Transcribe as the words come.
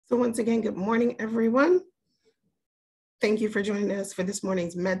So once again, good morning, everyone. Thank you for joining us for this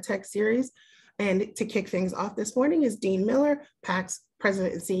morning's MedTech series. And to kick things off this morning is Dean Miller, PACT's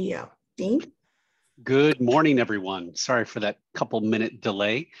President and CEO. Dean? Good morning, everyone. Sorry for that couple-minute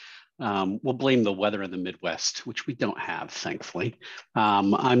delay. We'll blame the weather in the Midwest, which we don't have, thankfully.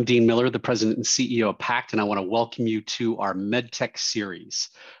 I'm Dean Miller, the President and CEO of PACT, and I want to welcome you to our MedTech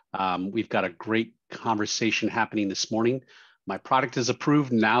series. We've got a great conversation happening this morning. My product is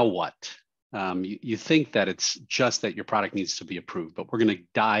approved, now what? You think that it's just that your product needs to be approved, but we're going to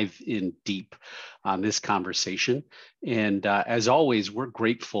dive in deep on this conversation. And as always, we're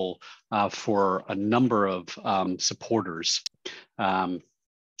grateful for a number of supporters.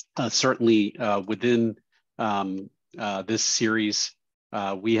 Certainly within this series,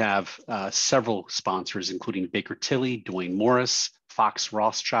 we have several sponsors, including Baker Tilly, Duane Morris, Fox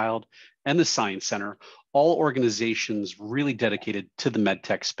Rothschild, and the Science Center, all organizations really dedicated to the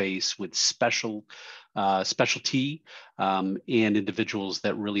MedTech space with specialty and individuals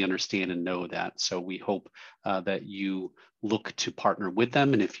that really understand and know that. So we hope that you look to partner with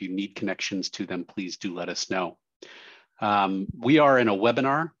them. And if you need connections to them, please do let us know. We are in a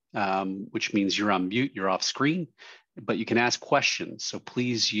webinar, which means you're on mute, you're off screen, but you can ask questions. So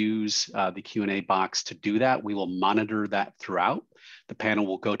please use the Q&A box to do that. We will monitor that throughout. The panel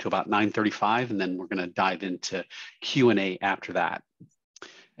will go to about 9:35, and then we're going to dive into Q&A after that.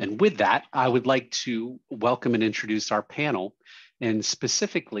 And with that, I would like to welcome and introduce our panel, and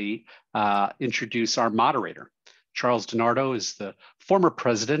specifically introduce our moderator. Charles DiNardo is the former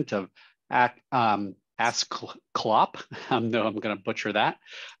president of Aesculap. I know I'm going to butcher that.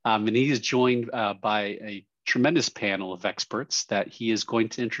 And he is joined by a tremendous panel of experts that he is going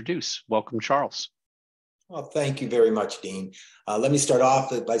to introduce. Welcome, Charles. Well, thank you very much, Dean. Let me start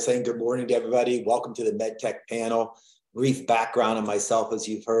off by saying good morning to everybody. Welcome to the MedTech panel. Brief background on myself, as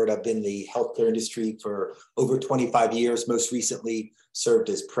you've heard, I've been in the healthcare industry for over 25 years. Most recently served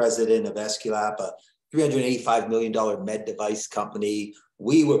as president of Aesculap, a $385 million med device company.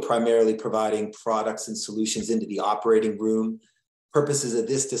 We were primarily providing products and solutions into the operating room. Purposes of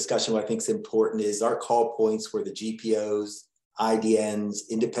this discussion, what I think is important is our call points were the GPOs, IDNs,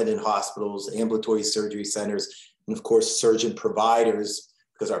 independent hospitals, ambulatory surgery centers, and of course, surgeon providers,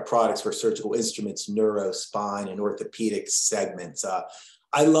 because our products were surgical instruments, neuro, spine, and orthopedic segments.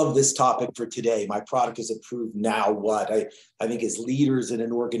 I love this topic for today. My product is approved, now what? I think as leaders in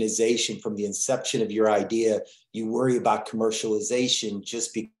an organization, from the inception of your idea, you worry about commercialization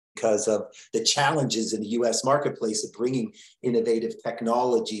just because of the challenges in the US marketplace of bringing innovative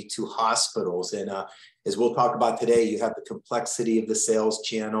technology to hospitals. And as we'll talk about today, you have the complexity of the sales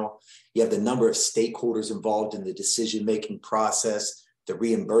channel. You have the number of stakeholders involved in the decision-making process, the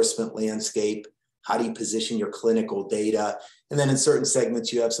reimbursement landscape. How do you position your clinical data? And then in certain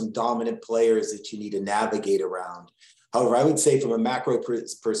segments, you have some dominant players that you need to navigate around. However, I would say from a macro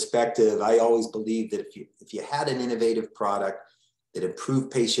perspective, I always believe that if you had an innovative product that improved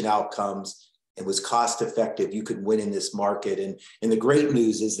patient outcomes and was cost effective, you could win in this market. And the great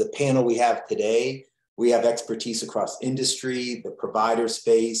news is the panel we have today, we have expertise across industry, the provider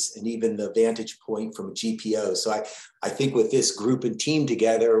space, and even the vantage point from a GPO. So I think with this group and team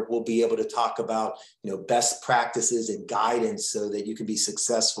together, we'll be able to talk about best practices and guidance so that you can be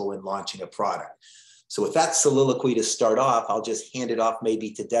successful in launching a product. So with that soliloquy to start off, I'll just hand it off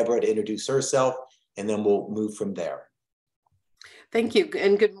maybe to Deborah to introduce herself, and then we'll move from there. Thank you,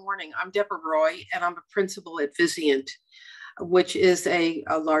 and good morning. I'm Deborah Roy, and I'm a principal at Vizient, which is a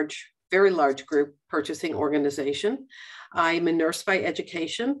very large group purchasing organization. I'm a nurse by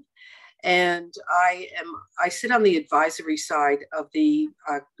education, and I sit on the advisory side of the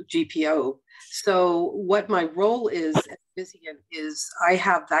GPO. So what my role is at Vizient is I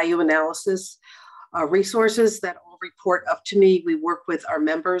have value analysis resources that all report up to me. We work with our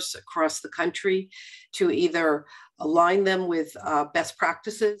members across the country to either align them with best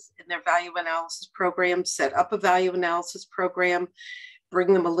practices in their value analysis program, set up a value analysis program,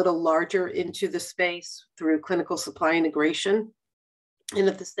 bring them a little larger into the space through clinical supply integration. And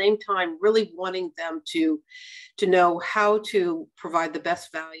at the same time, really wanting them to know how to provide the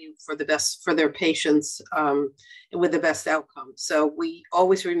best value for their patients and with the best outcome. So we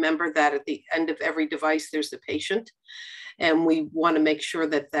always remember that at the end of every device, there's a patient. And we want to make sure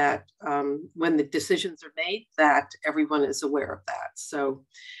that when the decisions are made, that everyone is aware of that. So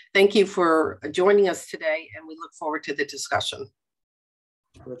thank you for joining us today, and we look forward to the discussion.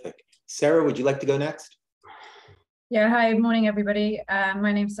 Terrific. Sarah, would you like to go next? Yeah, hi, morning, everybody.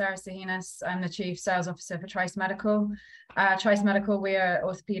 My name's Sarah Sachinis. I'm the Chief Sales Officer for Trice Medical. Trice Medical, we are an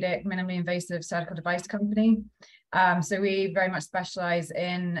orthopedic, minimally invasive surgical device company. So we very much specialize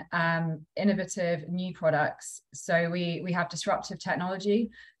in innovative new products. So we have disruptive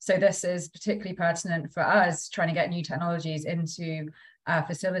technology. So this is particularly pertinent for us trying to get new technologies into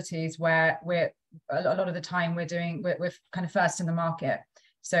facilities where we're a lot of the time we're kind of first in the market.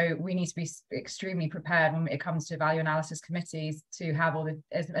 So we need to be extremely prepared when it comes to value analysis committees to have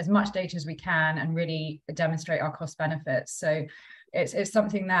as much data as we can and really demonstrate our cost benefits. So it's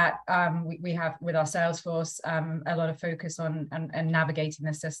something that we have with our sales force, a lot of focus on and navigating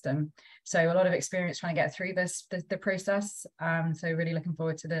the system. So a lot of experience trying to get through the process. So really looking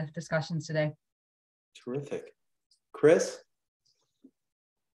forward to the discussions today. Terrific. Chris?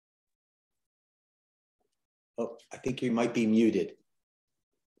 Oh, I think you might be muted.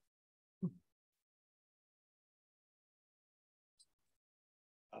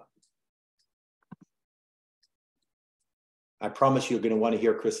 I promise you're going to want to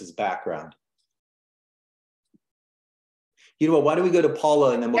hear Chris's background. You know what? Why don't we go to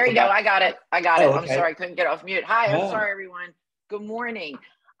Paula and then we'll There you go. I got it. I got it. Okay. I'm sorry. I couldn't get off mute. Hi, No. I'm sorry, everyone. Good morning.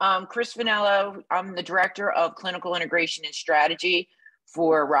 Chris Vannello. I'm the Director of Clinical Integration and Strategy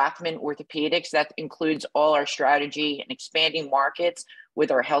for Rothman Orthopaedics. That includes all our strategy and expanding markets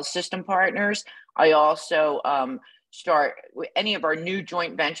with our health system partners. I also start with any of our new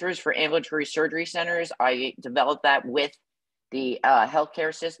joint ventures for ambulatory surgery centers. I develop that with the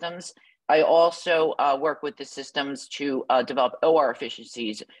healthcare systems. I also work with the systems to develop OR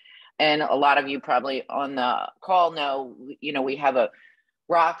efficiencies. And a lot of you probably on the call know, we have a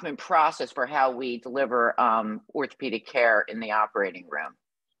Rothman process for how we deliver orthopedic care in the operating room.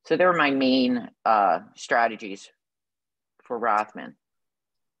 So they're my main strategies for Rothman.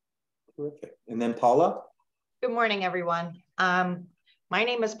 Terrific. And then Paula? Good morning, everyone. My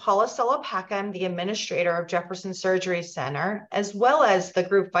name is Paula Solipaca. I'm the administrator of Jefferson Surgery Center, as well as the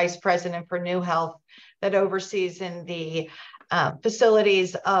group vice president for New Health that oversees in the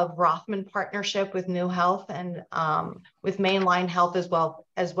facilities of Rothman partnership with New Health and with Mainline Health as well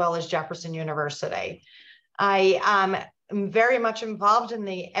as Jefferson University. I am very much involved in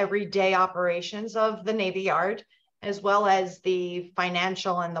the everyday operations of the Navy Yard, as well as the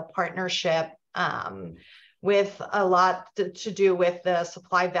financial and the partnership with a lot to do with the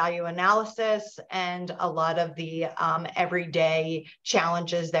supply value analysis and a lot of the everyday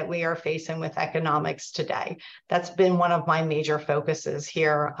challenges that we are facing with economics today. That's been one of my major focuses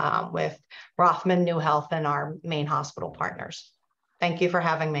here with Rothman, New Health, and our main hospital partners. Thank you for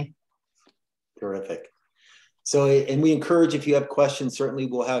having me. Terrific. So, and we encourage, if you have questions, certainly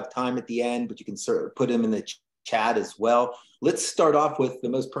we'll have time at the end, but you can put them in the chat as well. Let's start off with the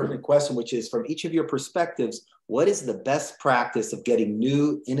most pertinent question, which is, from each of your perspectives, what is the best practice of getting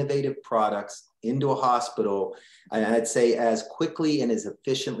new innovative products into a hospital, and I'd say as quickly and as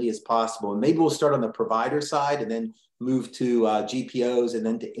efficiently as possible? And maybe we'll start on the provider side and then move to GPOs and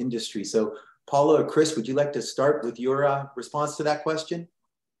then to industry. So Paula or Chris, would you like to start with your response to that question?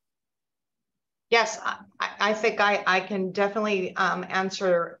 Yes, I think I can definitely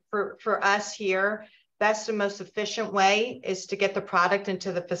answer for us here. Best and most efficient way is to get the product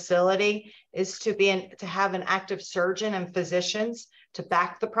into the facility, is to have an active surgeon and physicians to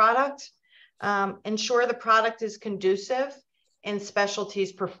back the product. Ensure the product is conducive in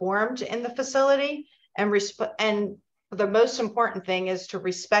specialties performed in the facility, and the most important thing is to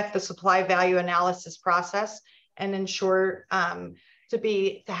respect the supply value analysis process and ensure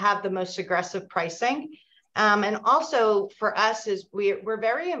to have the most aggressive pricing. And also for us is we're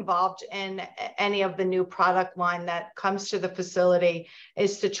very involved in any of the new product line that comes to the facility,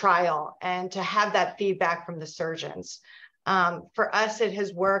 is to trial and to have that feedback from the surgeons. For us, it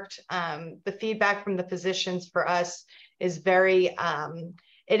has worked. The feedback from the physicians for us is very,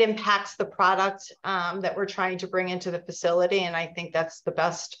 it impacts the product that we're trying to bring into the facility. And I think that's the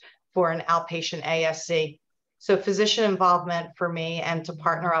best for an outpatient ASC. So physician involvement for me and to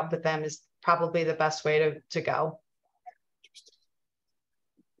partner up with them is probably the best way to go.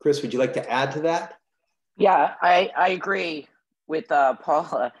 Chris, would you like to add to that? Yeah, I agree with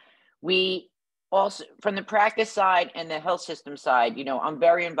Paula. We also, from the practice side and the health system side, I'm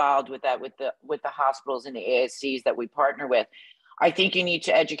very involved with that, with the hospitals and the ASCs that we partner with. I think you need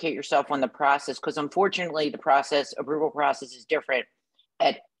to educate yourself on the process, because unfortunately the approval process is different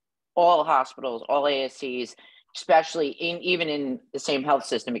at all hospitals, all ASCs, especially even in the same health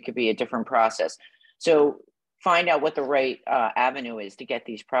system. It could be a different process. So find out what the right avenue is to get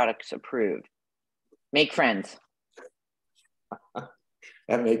these products approved. Make friends.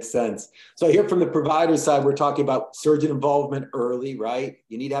 That makes sense. So I hear from the provider side, we're talking about surgeon involvement early, right?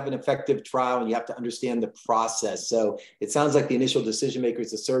 You need to have an effective trial and you have to understand the process. So it sounds like the initial decision maker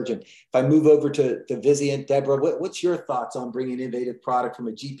is the surgeon. If I move over to Vizient, Deborah, what's your thoughts on bringing innovative product from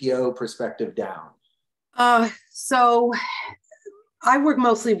a GPO perspective down? So I work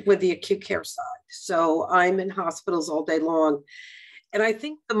mostly with the acute care side. So I'm in hospitals all day long. And I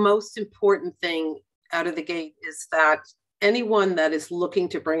think the most important thing out of the gate is that anyone that is looking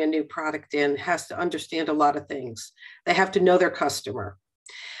to bring a new product in has to understand a lot of things. They have to know their customer.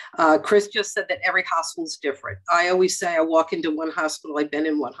 Chris just said that every hospital is different. I always say I walk into one hospital, I've been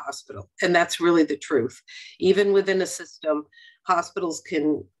in one hospital, and that's really the truth. Even within a system, hospitals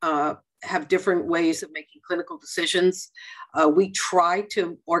can have different ways of making clinical decisions. We try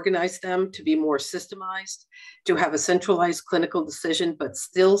to organize them to be more systemized, to have a centralized clinical decision, but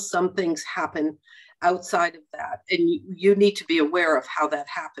still some things happen outside of that. And you need to be aware of how that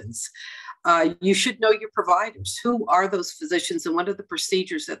happens. You should know your providers. Who are those physicians and what are the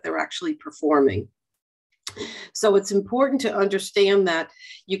procedures that they're actually performing? So it's important to understand that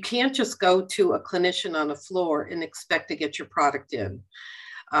you can't just go to a clinician on a floor and expect to get your product in.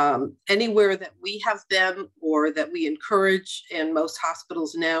 Anywhere that we have been or that we encourage, and most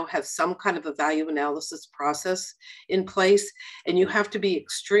hospitals now have some kind of a value analysis process in place, and you have to be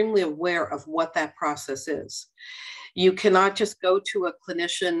extremely aware of what that process is. You cannot just go to a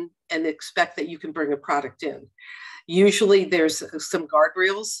clinician and expect that you can bring a product in. Usually there's some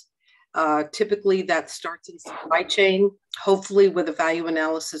guardrails. Typically that starts in supply chain, hopefully with a value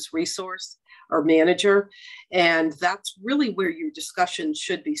analysis resource or manager. And that's really where your discussion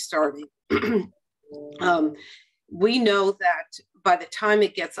should be starting. We know that by the time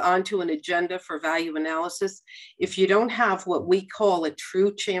it gets onto an agenda for value analysis, if you don't have what we call a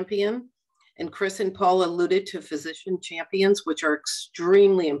true champion, and Chris and Paula alluded to physician champions, which are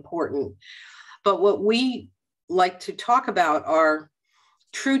extremely important. But what we like to talk about are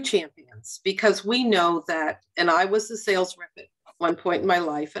true champions, because we know that, and I was a sales rep at one point in my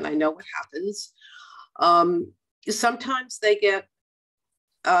life, and I know what happens. Sometimes they get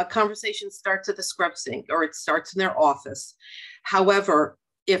conversation starts at the scrub sink or it starts in their office. However,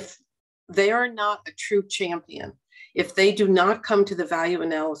 if they are not a true champion, if they do not come to the value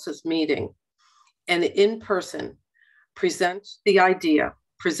analysis meeting and in person present the idea,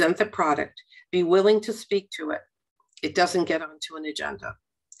 present the product, be willing to speak to it, it doesn't get onto an agenda.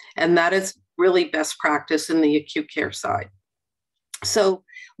 And that is really best practice in the acute care side. So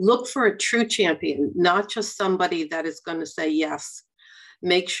look for a true champion, not just somebody that is going to say yes.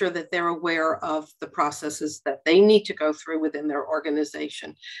 Make sure that they're aware of the processes that they need to go through within their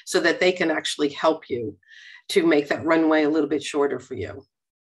organization so that they can actually help you to make that runway a little bit shorter for you.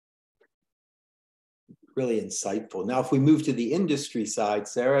 Really insightful. Now, if we move to the industry side,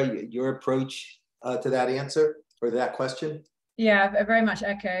 Sarah, your approach to that answer or that question? Yeah, I very much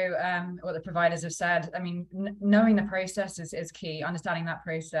echo what the providers have said. I mean, knowing the process is key, understanding that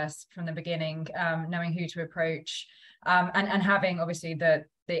process from the beginning, knowing who to approach, and having obviously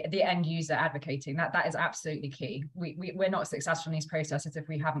the end user advocating. That is absolutely key. We're not successful in these processes if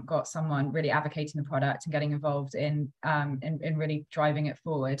we haven't got someone really advocating the product and getting involved in really driving it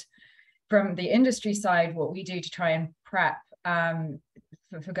forward. From the industry side, what we do to try and prep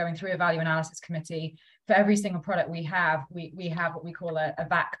for going through a value analysis committee, for every single product we have what we call a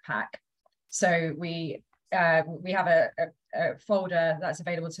VAC pack. So we have a folder that's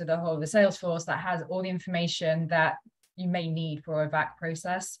available to the whole of the sales force that has all the information that you may need for a VAC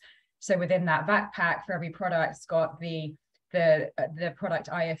process. So within that VAC pack, for every product, it's got the product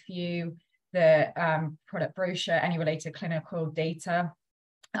IFU, the product brochure, any related clinical data,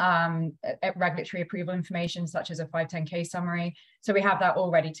 regulatory approval information such as a 510K summary. So we have that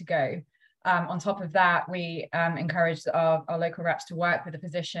all ready to go. On top of that, we encourage our local reps to work with the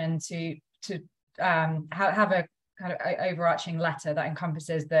physician to have a kind of overarching letter that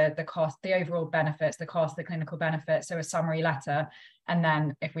encompasses the cost, the overall benefits, the cost, the clinical benefits, so a summary letter. And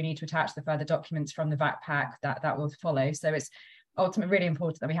then if we need to attach the further documents from the VAC pack, that will follow. So it's ultimately really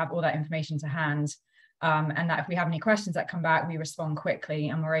important that we have all that information to hand. And that if we have any questions that come back, we respond quickly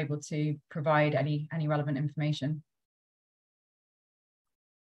and we're able to provide any relevant information.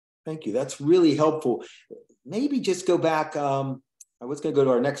 Thank you. That's really helpful. Maybe just go back. I was going to go to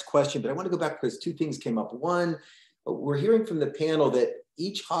our next question, but I want to go back because two things came up. One, we're hearing from the panel that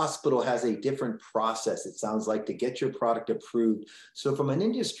each hospital has a different process, it sounds like, to get your product approved. So from an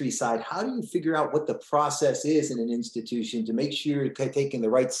industry side, how do you figure out what the process is in an institution to make sure you're taking the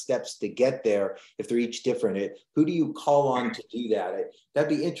right steps to get there if they're each different? Who do you call on to do that? That'd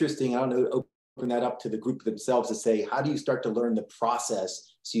be interesting. I don't know, open that up to the group themselves to say, how do you start to learn the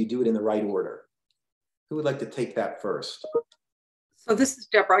process so you do it in the right order? Who would like to take that first? So this is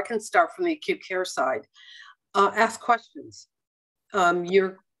Deborah. I can start from the acute care side. Ask questions.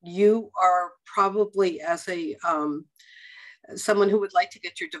 You are probably, as a someone who would like to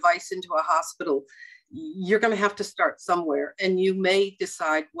get your device into a hospital, you're going to have to start somewhere. And you may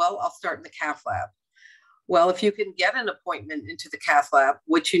decide, well, I'll start in the cath lab. Well, if you can get an appointment into the cath lab,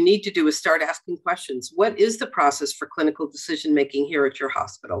 what you need to do is start asking questions. What is the process for clinical decision-making here at your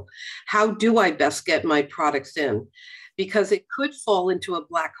hospital? How do I best get my products in? Because it could fall into a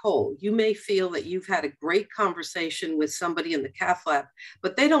black hole. You may feel that you've had a great conversation with somebody in the cath lab,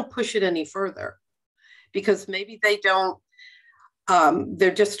 but they don't push it any further because maybe they don't,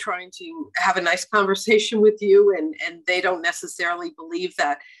 they're just trying to have a nice conversation with you, and they don't necessarily believe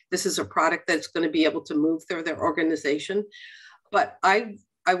that this is a product that's going to be able to move through their organization. But I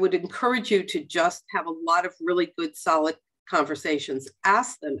would encourage you to just have a lot of really good, solid conversations.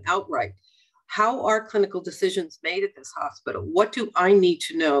 Ask them outright, how are clinical decisions made at this hospital? What do I need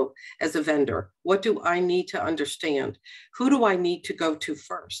to know as a vendor? What do I need to understand? Who do I need to go to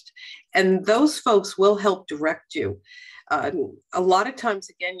first? And those folks will help direct you. A lot of times,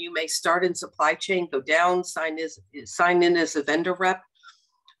 again, you may start in supply chain, go down, sign in as a vendor rep,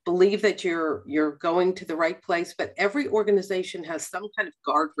 believe that you're going to the right place, but every organization has some kind of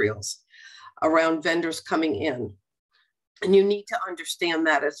guardrails around vendors coming in. And you need to understand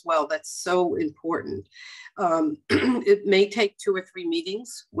that as well. That's so important. It may take 2 or 3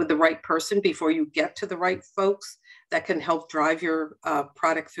 meetings with the right person before you get to the right folks that can help drive your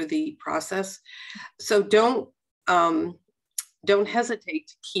product through the process. So don't hesitate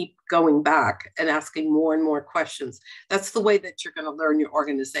to keep going back and asking more and more questions. That's the way that you're going to learn your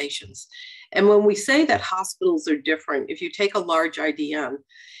organizations. And when we say that hospitals are different, if you take a large IDN,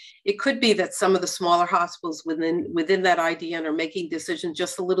 it could be that some of the smaller hospitals within that IDN are making decisions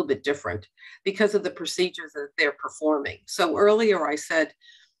just a little bit different because of the procedures that they're performing. So earlier I said,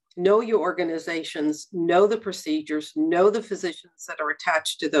 know your organizations, know the procedures, know the physicians that are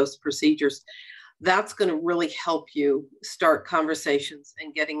attached to those procedures. That's going to really help you start conversations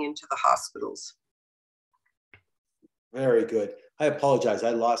and getting into the hospitals. Very good. I apologize.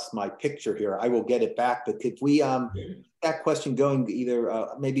 I lost my picture here. I will get it back. But could we that question going either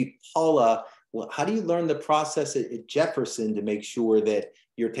maybe Paula, well, how do you learn the process at Jefferson to make sure that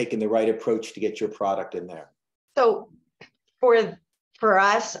you're taking the right approach to get your product in there? So for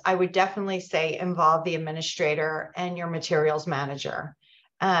us, I would definitely say involve the administrator and your materials manager.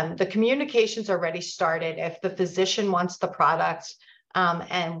 The communications already started. If the physician wants the product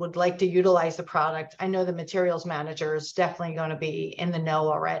and would like to utilize the product, I know the materials manager is definitely going to be in the know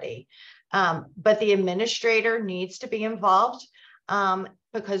already. But the administrator needs to be involved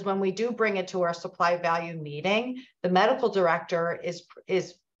because when we do bring it to our supply value meeting, the medical director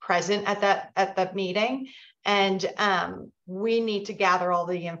is present at that meeting. And we need to gather all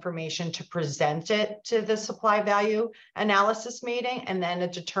the information to present it to the supply value analysis meeting, and then a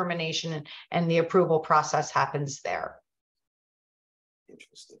determination and the approval process happens there.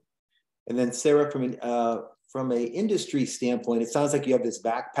 Interesting. And then Sarah, from an industry standpoint, it sounds like you have this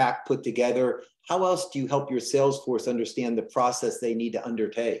backpack put together. How else do you help your sales force understand the process they need to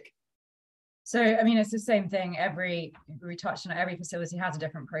undertake? So, I mean, it's the same thing. We touched on it, every facility has a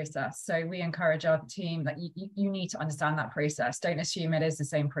different process. So we encourage our team that you need to understand that process. Don't assume it is the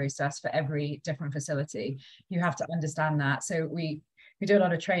same process for every different facility. You have to understand that. So we do a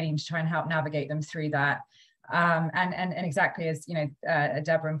lot of training to try and help navigate them through that. And exactly as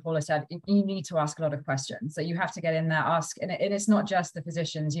Deborah and Paula said, you need to ask a lot of questions. So you have to get in there, ask, and it's not just the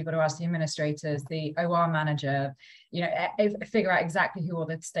physicians. You've got to ask the administrators, the OR manager, figure out exactly who all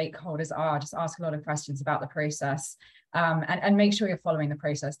the stakeholders are. Just ask a lot of questions about the process, and make sure you're following the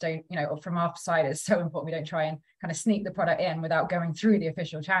process. Don't, from our side, it's so important we don't try and kind of sneak the product in without going through the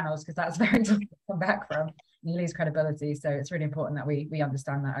official channels, because that's very difficult to come back from. You lose credibility. So it's really important that we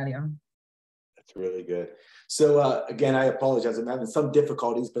understand that early on. That's really good. So again, I apologize. I'm having some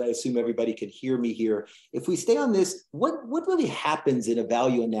difficulties, but I assume everybody can hear me here. If we stay on this, what really happens in a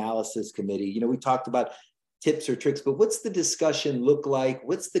value analysis committee? We talked about tips or tricks, but what's the discussion look like?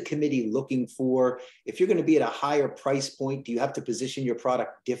 What's the committee looking for? If you're going to be at a higher price point, do you have to position your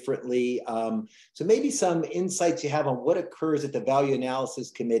product differently? So maybe some insights you have on what occurs at the value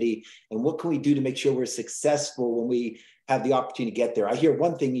analysis committee and what can we do to make sure we're successful when we have the opportunity to get there. I hear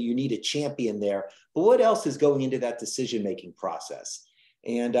one thing, you need a champion there, but what else is going into that decision-making process?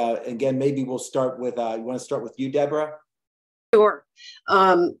 And again, maybe we'll start with, you want to start with you, Deborah? Sure.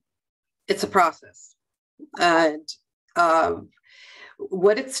 It's a process. And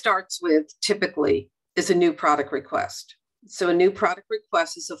What it starts with typically is a new product request. So a new product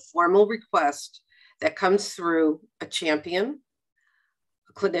request is a formal request that comes through a champion,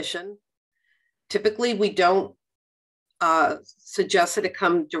 a clinician. Typically, we don't suggest that it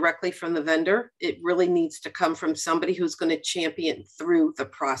come directly from the vendor. It really needs to come from somebody who's going to champion through the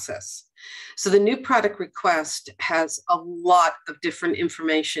process. So the new product request has a lot of different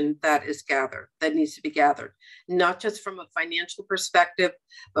information that is gathered, that needs to be gathered, not just from a financial perspective,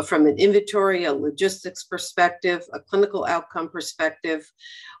 but from an inventory, a logistics perspective, a clinical outcome perspective.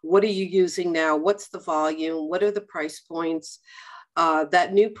 What are you using now? What's the volume? What are the price points?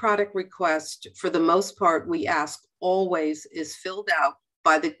 That new product request, for the most part, we ask always is filled out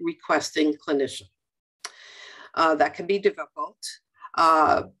by the requesting clinician. That can be difficult,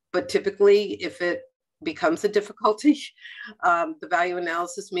 but typically if it becomes a difficulty, the value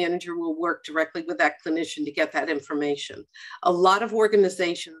analysis manager will work directly with that clinician to get that information. A lot of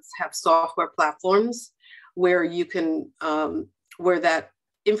organizations have software platforms where you can, where that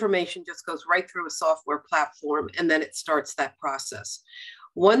information just goes right through a software platform, and then it starts that process.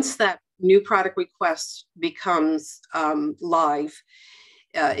 Once that new product request becomes live,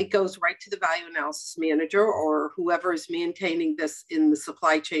 it goes right to the value analysis manager or whoever is maintaining this in the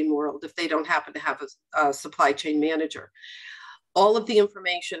supply chain world, if they don't happen to have a supply chain manager. All of the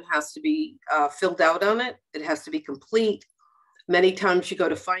information has to be filled out on it. It has to be complete. Many times you go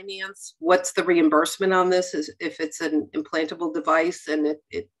to finance, what's the reimbursement on this? Is if it's an implantable device and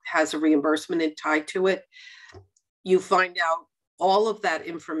it has a reimbursement tied to it, you find out all of that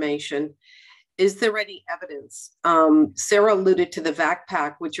information. Is there any evidence? Sarah alluded to the VAC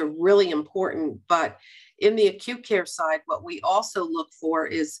pack, which are really important, but in the acute care side, what we also look for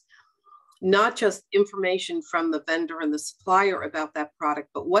is not just information from the vendor and the supplier about that product,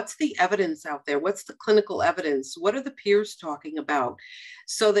 but what's the evidence out there? What's the clinical evidence? What are the peers talking about?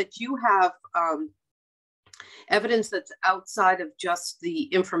 So that you have evidence that's outside of just the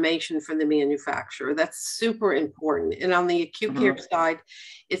information from the manufacturer. That's super important. And on the acute care side,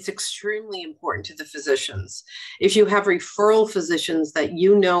 it's extremely important to the physicians. If you have referral physicians that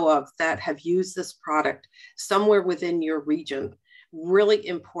you know of that have used this product somewhere within your region, really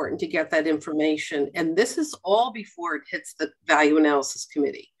important to get that information. And this is all before it hits the value analysis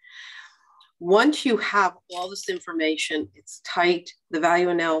committee. Once you have all this information, it's tight, the value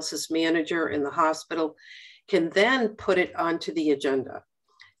analysis manager in the hospital can then put it onto the agenda.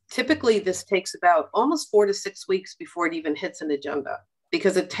 Typically, this takes about almost 4 to 6 weeks before it even hits an agenda,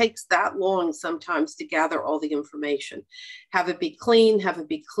 because it takes that long sometimes to gather all the information. Have it be clean, have it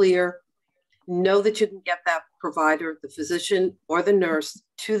be clear. Know that you can get that provider, the physician or the nurse,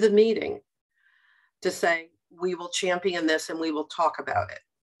 to the meeting to say, we will champion this and we will talk about it.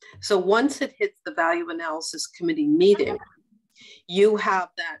 So once it hits the value analysis committee meeting, you have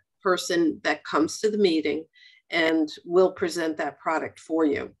that person that comes to the meeting and will present that product for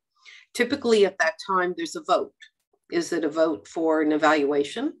you. Typically at that time, there's a vote. Is it a vote for an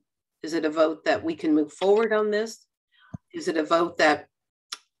evaluation? Is it a vote that we can move forward on this? Is it a vote that,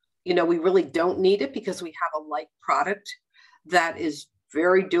 you know, we really don't need it because we have a like product that is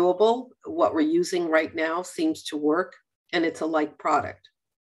very doable? What we're using right now seems to work and it's a like product.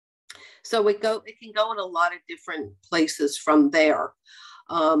 So it can go in a lot of different places from there.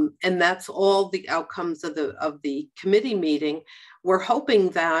 And that's all the outcomes of the committee meeting. We're hoping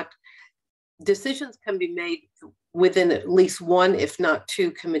that decisions can be made within at least 1, if not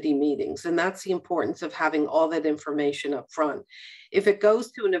 2 committee meetings. And that's the importance of having all that information up front. If it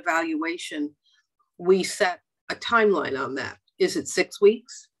goes to an evaluation, we set a timeline on that. Is it 6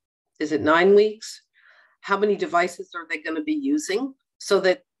 weeks? Is it 9 weeks? How many devices are they going to be using? So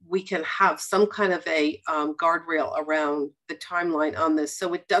that we can have some kind of a guardrail around the timeline on this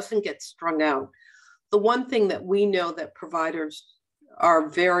so it doesn't get strung out. The one thing that we know that providers are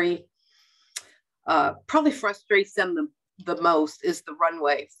very, probably frustrates them the most is the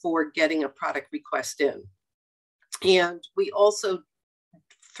runway for getting a product request in. And we also,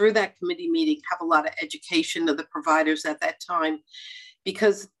 through that committee meeting, have a lot of education of the providers at that time,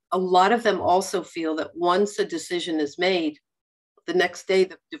 because a lot of them also feel that once a decision is made, the next day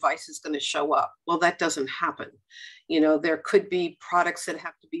the device is going to show up. Well, that doesn't happen. You know, there could be products that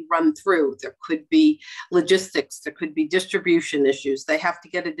have to be run through. There could be logistics. There could be distribution issues. They have to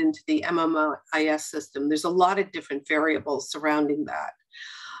get it into the MMIS system. There's a lot of different variables surrounding that.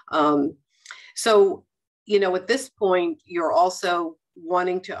 So, you know, at this point, you're also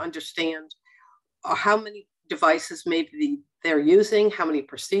wanting to understand how many devices may be they're using, how many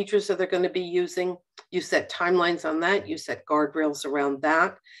procedures are they going to be using. You set timelines on that, you set guardrails around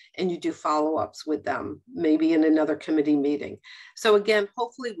that, and you do follow-ups with them, maybe in another committee meeting. So again,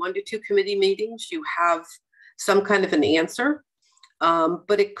 hopefully 1 to 2 committee meetings, you have some kind of an answer,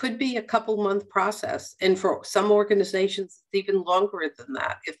 but it could be a couple-month process. And for some organizations, it's even longer than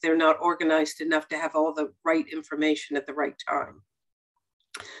that if they're not organized enough to have all the right information at the right time.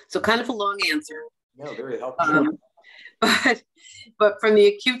 So kind of a long answer. No, very helpful. But from the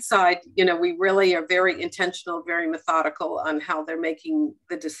acute side, you know, we really are very intentional, very methodical on how they're making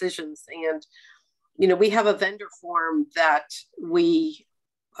the decisions. And, you know, we have a vendor form that we,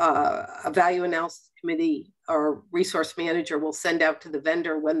 a value analysis committee or resource manager will send out to the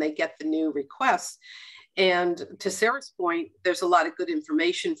vendor when they get the new requests. And to Sarah's point, there's a lot of good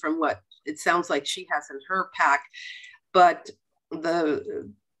information from what it sounds like she has in her pack, but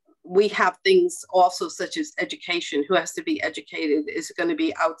we have things also such as education. Who has to be educated? Is it going to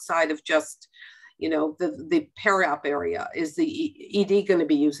be outside of just, you know, the peri-op area? Is the ED going to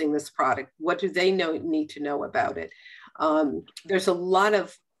be using this product? What do they need to know about it? There's a lot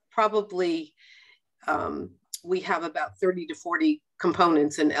of probably, we have about 30 to 40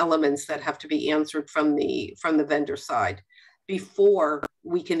 components and elements that have to be answered from the vendor side before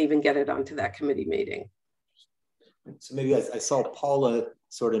we can even get it onto that committee meeting. So maybe I saw Paula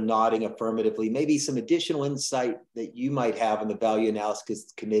sort of nodding affirmatively, maybe some additional insight that you might have on the value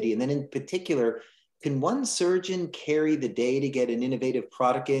analysis committee. And then in particular, can one surgeon carry the day to get an innovative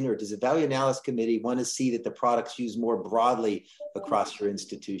product in, or does the value analysis committee want to see that the product's used more broadly across your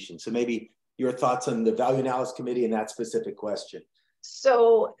institution? So maybe your thoughts on the value analysis committee and that specific question.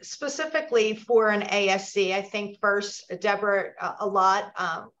 So specifically for an ASC, I think first, Deborah, a lot,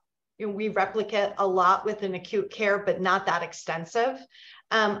 we replicate a lot within acute care, but not that extensive.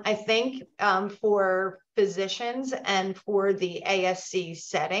 I think for physicians and for the ASC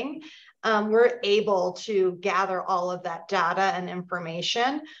setting, we're able to gather all of that data and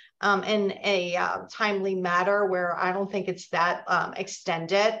information in a timely manner where I don't think it's that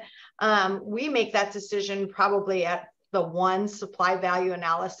extended. We make that decision probably at the one supply value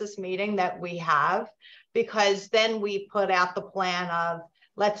analysis meeting that we have, because then we put out the plan of,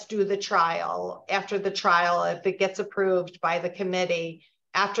 let's do the trial. After the trial, if it gets approved by the committee,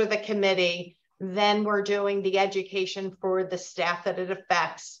 after the committee, then we're doing the education for the staff that it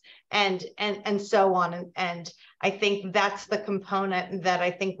affects, and so on. And I think that's the component that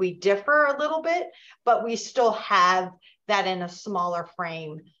I think we differ a little bit, but we still have that in a smaller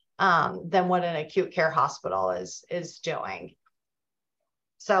frame than what an acute care hospital is doing.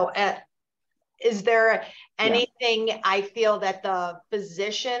 So is there anything, I feel that the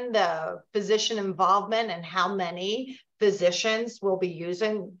physician involvement and how many physicians will be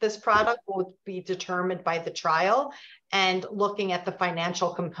using this product will be determined by the trial and looking at the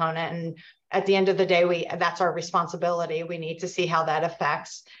financial component. And at the end of the day, that's our responsibility. We need to see how that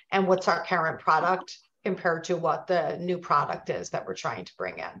affects and what's our current product compared to what the new product is that we're trying to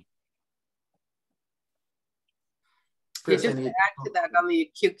bring in. Just to add to that, on the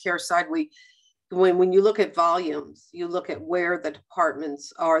acute care side, when you look at volumes, you look at where the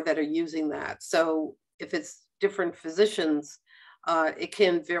departments are that are using that. So if it's different physicians, it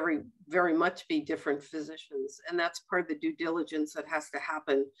can very much be different physicians. And that's part of the due diligence that has to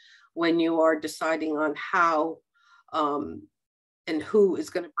happen when you are deciding on how and who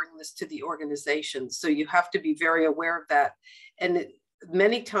is going to bring this to the organization. So you have to be very aware of that. And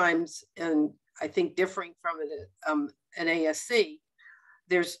many times, and I think differing from an ASC,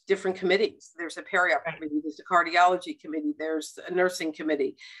 there's different committees. There's a peri-op committee, there's a cardiology committee, there's a nursing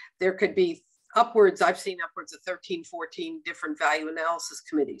committee. There could be I've seen upwards of 13, 14 different value analysis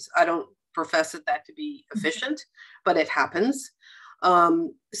committees. I don't profess that to be efficient, but it happens.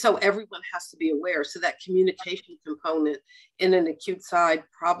 So everyone has to be aware. So that communication component in an acute side,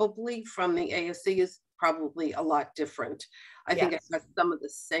 probably from the ASC, is probably a lot different. I think it has some of the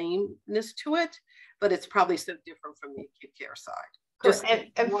sameness to it, but it's probably so different from the acute care side.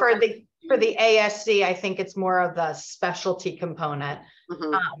 And for the ASC, I think it's more of the specialty component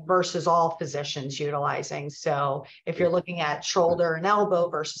versus all physicians utilizing. So if you're looking at shoulder and elbow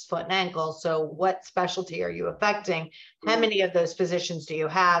versus foot and ankle, so what specialty are you affecting? How many of those physicians do you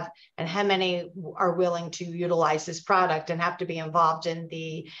have, and how many are willing to utilize this product and have to be involved in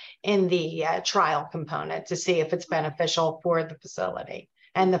the trial component to see if it's beneficial for the facility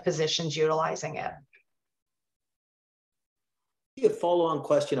and the physicians utilizing it? A follow-on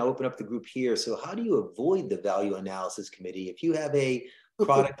question, I'll open up the group here. So how do you avoid the value analysis committee if you have a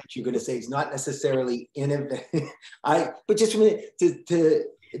product that you're going to say is not necessarily innovative? But just a minute, to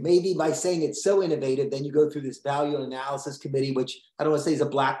It may be by saying it's so innovative, then you go through this value analysis committee, which I don't want to say is a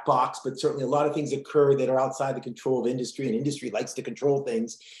black box, but certainly a lot of things occur that are outside the control of industry, and industry likes to control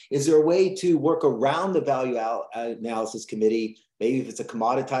things. Is there a way to work around the value analysis committee? Maybe if it's a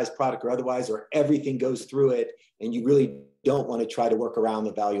commoditized product or otherwise, or everything goes through it and you really don't want to try to work around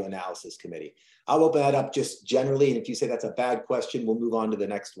the value analysis committee. I'll open that up just generally. And if you say that's a bad question, we'll move on to the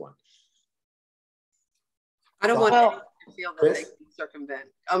next one. I don't want anyone to feel that Chris? they can circumvent.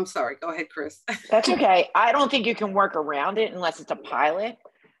 I'm sorry. Go ahead, Chris. That's okay. I don't think you can work around it unless it's a pilot.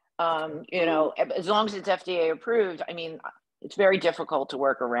 You know, as long as it's FDA approved, I mean, it's very difficult to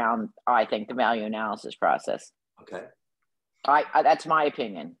work around, I think, the value analysis process. Okay. That's my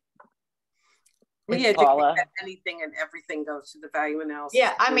opinion. We educate Paula? that anything and everything goes to the value analysis.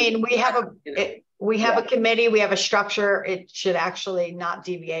 Yeah, I mean, we have a committee, we have a structure. It should actually not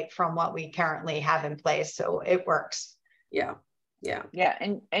deviate from what we currently have in place, so it works. Yeah.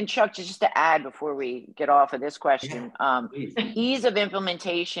 And Chuck, just to add before we get off of this question, ease of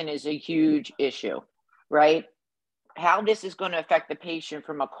implementation is a huge issue, right? How this is going to affect the patient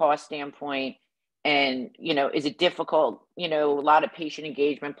from a cost standpoint. And, you know, is it difficult? You know, a lot of patient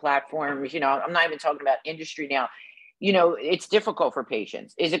engagement platforms, you know, I'm not even talking about industry now. You know, it's difficult for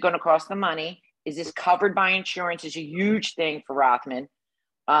patients. Is it going to cost them money? Is this covered by insurance? Is a huge thing for Rothman.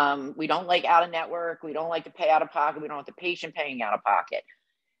 We don't like out of network. We don't like to pay out of pocket. We don't want the patient paying out of pocket.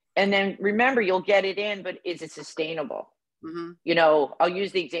 And then remember, you'll get it in, but is it sustainable? Mm-hmm. You know, I'll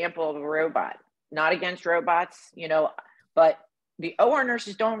use the example of a robot, not against robots, you know, but the OR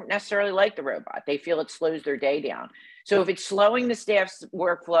nurses don't necessarily like the robot. They feel it slows their day down. So if it's slowing the staff's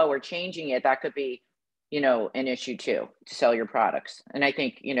workflow or changing it, that could be, you know, an issue too, to sell your products. And I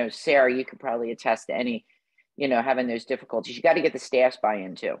think, you know, Sarah, you could probably attest to any, you know, having those difficulties. You got to get the staff's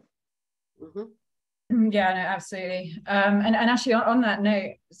buy-in too. Mm-hmm. Yeah, no, absolutely. And actually on that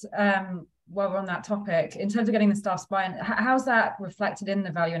note, while we're on that topic, in terms of getting the staff's buy-in, how's that reflected in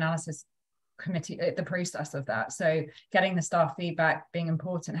the value analysis committee, the process of that? So getting the staff feedback being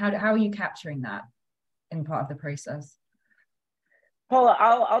important, how are you capturing that in part of the process? Paula,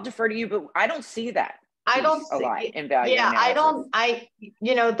 I'll defer to you, but I don't see that. I don't see a lot in value analysis.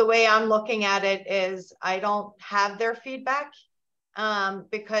 You know, the way I'm looking at it is I don't have their feedback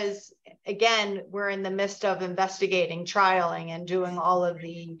because again, we're in the midst of investigating, trialing, and doing all of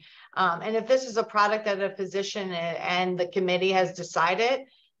the, and if this is a product that a physician and the committee has decided,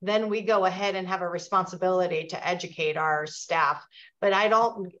 then we go ahead and have a responsibility to educate our staff. But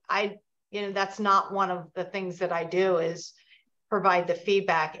you know, that's not one of the things that I do is provide the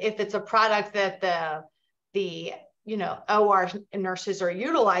feedback. If it's a product that the you know, OR nurses are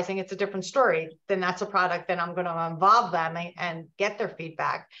utilizing, it's a different story. Then that's a product that I'm going to involve them and get their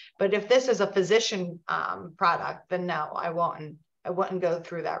feedback. But if this is a physician product, then no, I wouldn't go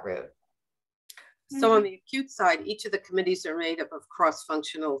through that route. So on the acute side, each of the committees are made up of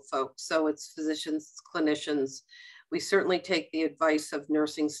cross-functional folks. So it's physicians, clinicians. We certainly take the advice of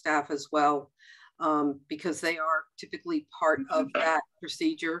nursing staff as well, because they are typically part of that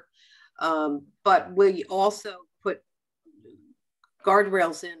procedure. But we also put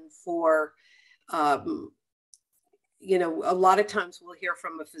guardrails in for, you know, a lot of times we'll hear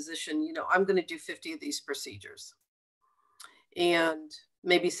from a physician, you know, I'm going to do 50 of these procedures. And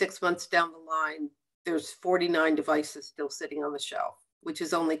maybe 6 months down the line, there's 49 devices still sitting on the shelf, which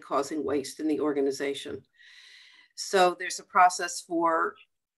is only causing waste in the organization. So there's a process for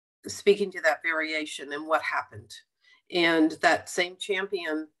speaking to that variation and what happened. And that same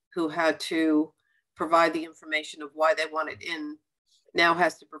champion who had to provide the information of why they want it in now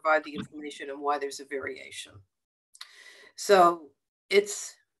has to provide the information on why there's a variation. So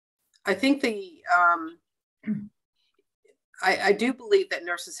it's, I think I do believe that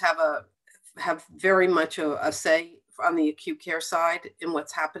nurses have very much a say on the acute care side in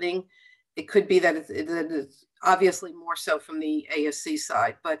what's happening. It could be that it's obviously more so from the ASC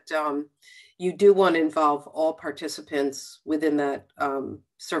side, but you do want to involve all participants within that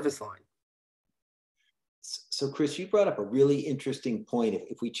service line. So Chris, you brought up a really interesting point.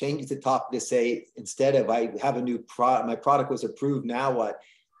 If we change the topic to say, instead of I have a new product, my product was approved, now what?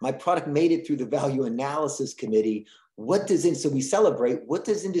 My product made it through the value analysis committee. So we celebrate, what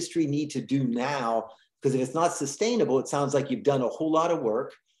does industry need to do now? Because if it's not sustainable, it sounds like you've done a whole lot of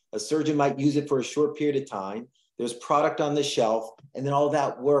work. A surgeon might use it for a short period of time. There's product on the shelf, and then all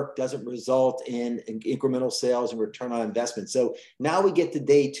that work doesn't result in incremental sales and return on investment. So now we get to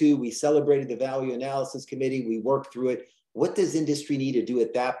day 2, we celebrated the value analysis committee, we worked through it. What does industry need to do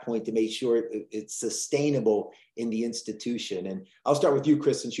at that point to make sure it's sustainable in the institution? And I'll start with you,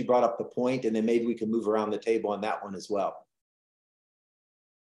 Chris, since you brought up the point, and then maybe we can move around the table on that one as well.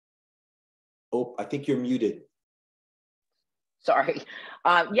 Oh, I think you're muted. Sorry.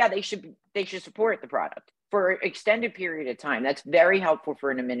 Yeah, they should support the product for an extended period of time. That's very helpful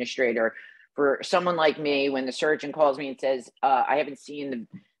for an administrator. For someone like me, when the surgeon calls me and says, I haven't seen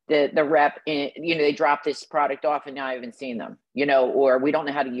the rep, they dropped this product off and now I haven't seen them, or we don't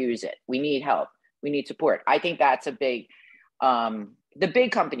know how to use it. We need help. We need support. I think that's a big, the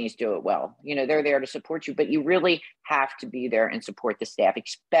big companies do it well. They're there to support you, but you really have to be there and support the staff,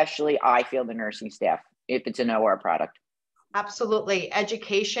 especially I feel the nursing staff, if it's an OR product. Absolutely.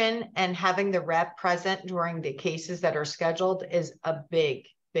 Education and having the rep present during the cases that are scheduled is a big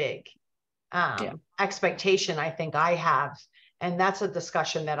expectation I think I have. And that's a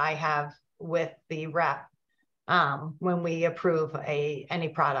discussion that I have with the rep when we approve any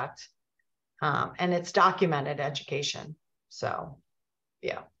product. And it's documented education. So,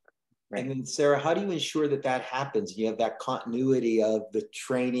 yeah. And then Sarah, how do you ensure that happens? You have that continuity of the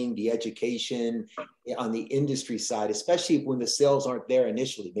training, the education on the industry side, especially when the sales aren't there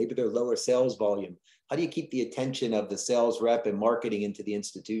initially. Maybe they're lower sales volume. How do you keep the attention of the sales rep and marketing into the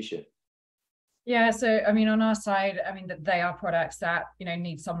institution? Yeah, so I mean, on our side, they are products that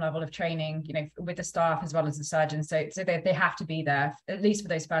need some level of training, with the staff as well as the surgeons. So they have to be there, at least for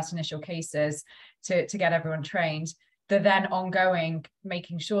those first initial cases, to get everyone trained. They're then ongoing,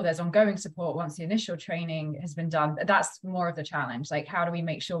 making sure there's ongoing support once the initial training has been done. That's more of the challenge. Like, how do we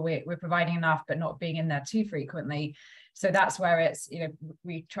make sure we're providing enough, but not being in there too frequently? So that's where it's,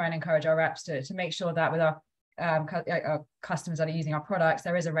 we try and encourage our reps to make sure that with our customers that are using our products,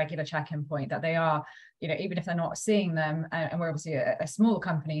 there is a regular check-in point, that they are, even if they're not seeing them, and we're obviously a small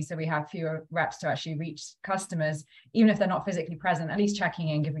company, so we have fewer reps to actually reach customers, even if they're not physically present, at least checking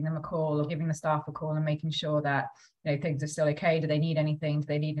in, giving them a call or giving the staff a call and making sure that things are still okay. Do they need anything? Do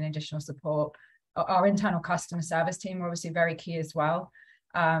they need an additional support? Our internal customer service team are obviously very key as well,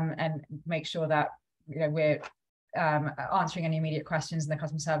 and make sure that we're answering any immediate questions, and the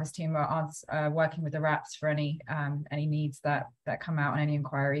customer service team are working with the reps for any needs that come out and any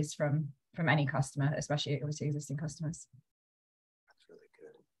inquiries from any customer, especially obviously existing customers. That's really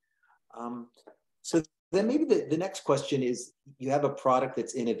good. So then maybe the next question is, you have a product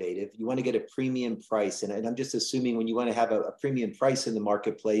that's innovative, you want to get a premium price, and I'm just assuming when you want to have a premium price in the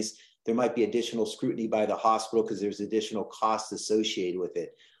marketplace, there might be additional scrutiny by the hospital because there's additional costs associated with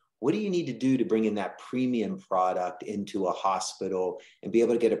it. What do you need to do to bring in that premium product into a hospital and be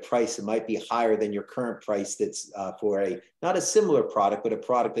able to get a price that might be higher than your current price that's for not a similar product, but a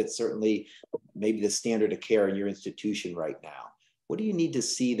product that's certainly maybe the standard of care in your institution right now? What do you need to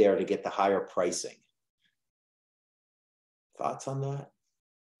see there to get the higher pricing? Thoughts on that?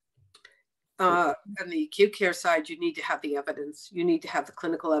 On the acute care side, you need to have the evidence. You need to have the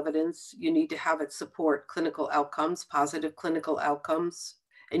clinical evidence. You need to have it support clinical outcomes, positive clinical outcomes.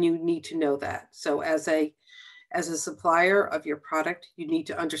 And you need to know that. So as a supplier of your product, you need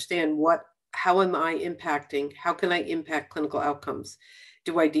to understand how am I impacting? How can I impact clinical outcomes?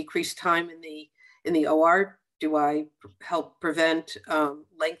 Do I decrease time in the OR? Do I help prevent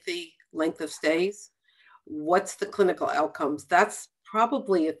length of stays? What's the clinical outcomes? That's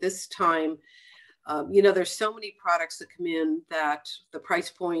probably at this time, there's so many products that come in that the price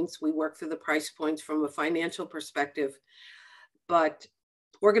points, we work through the price points from a financial perspective, but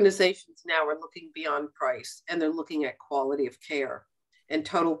organizations now are looking beyond price, and they're looking at quality of care and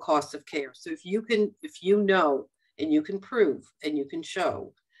total cost of care. So if you know, and you can prove, and you can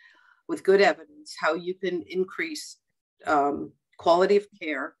show with good evidence how you can increase quality of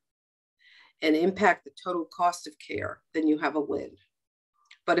care and impact the total cost of care, then you have a win.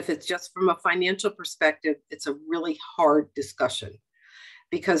 But if it's just from a financial perspective, it's a really hard discussion,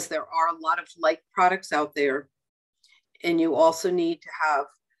 because there are a lot of like products out there. And you also need to have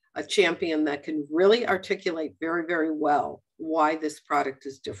a champion that can really articulate very, very well why this product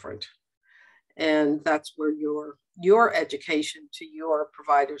is different. And that's where your education to your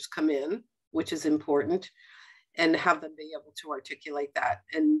providers come in, which is important, and have them be able to articulate that.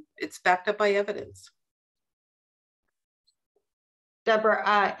 And it's backed up by evidence. Deborah,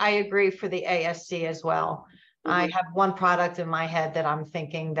 I agree for the ASC as well. Mm-hmm. I have one product in my head that I'm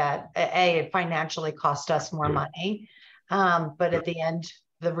thinking that it financially cost us more money. But at the end,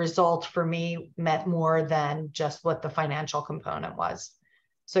 the result for me meant more than just what the financial component was.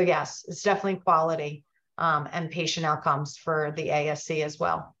 So yes, it's definitely quality and patient outcomes for the ASC as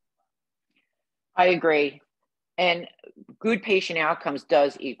well. I agree. And good patient outcomes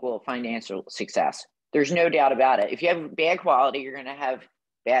does equal financial success. There's no doubt about it. If you have bad quality, you're going to have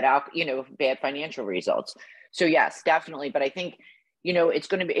bad financial results. So yes, definitely. But I think,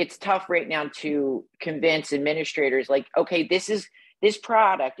 it's tough right now to convince administrators, like, okay, this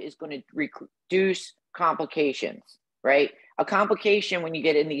product is going reduce complications, right? A complication when you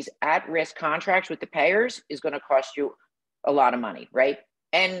get in these at-risk contracts with the payers is going to cost you a lot of money, right?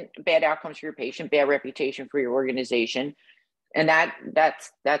 And bad outcomes for your patient, bad reputation for your organization. And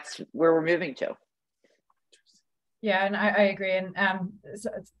that's where we're moving to. Yeah, and I agree. And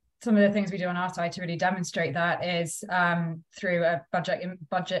some of the things we do on our side to really demonstrate that is through a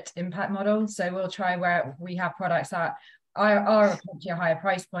budget impact model. So we'll try where we have products that are a higher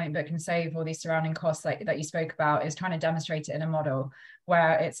price point, but can save all these surrounding costs that you spoke about, is trying to demonstrate it in a model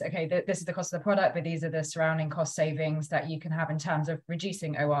where it's, okay, this is the cost of the product, but these are the surrounding cost savings that you can have in terms of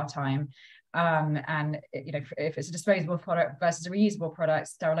reducing OR time. And if it's a disposable product versus a reusable product,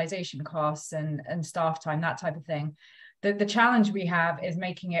 sterilization costs and staff time, that type of thing. The challenge we have is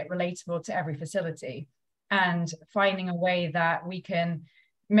making it relatable to every facility and finding a way that we can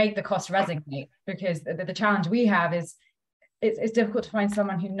make the cost resonate, because the challenge we have is it's difficult to find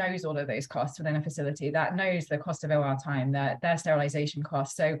someone who knows all of those costs within a facility, that knows the cost of OR time, their sterilization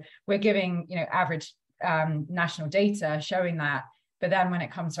costs. So we're giving average national data showing that. But then when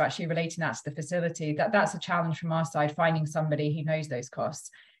it comes to actually relating that to the facility, that's a challenge from our side, finding somebody who knows those costs.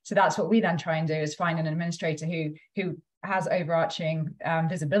 So that's what we then try and do, is find an administrator who has overarching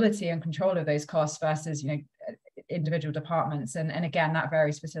visibility and control of those costs versus individual departments. And again, that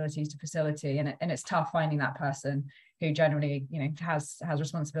varies facility to facility, and it's tough finding that person who generally has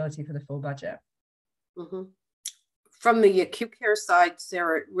responsibility for the full budget. Mm-hmm. From the acute care side,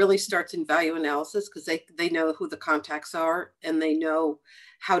 Sarah, it really starts in value analysis, because they know who the contacts are and they know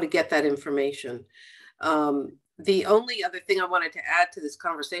how to get that information. The only other thing I wanted to add to this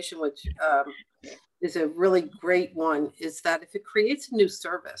conversation, which is a really great one, is that if it creates a new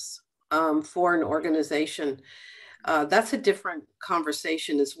service for an organization, that's a different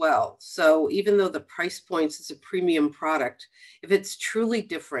conversation as well. So even though the price points is a premium product, if it's truly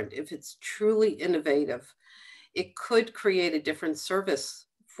different, if it's truly innovative, it could create a different service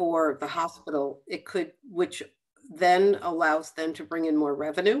for the hospital. It could, which then allows them to bring in more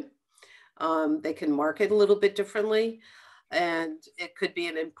revenue. They can market a little bit differently, and it could be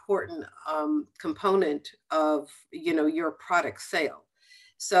an important component of your product sale.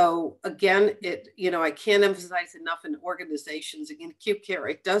 So again, I can't emphasize enough in organizations, in acute care,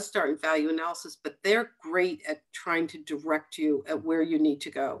 it does start in value analysis, but they're great at trying to direct you at where you need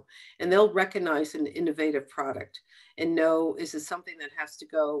to go. And they'll recognize an innovative product and know, is it something that has to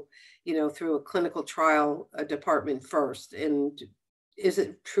go, through a clinical trial department first? And is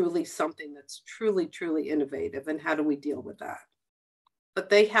it truly something that's truly, truly innovative? And how do we deal with that? But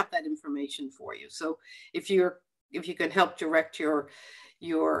they have that information for you. So if you can help direct your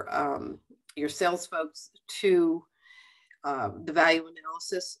sales folks to the value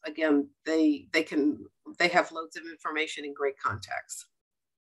analysis, again, they have loads of information and great contacts.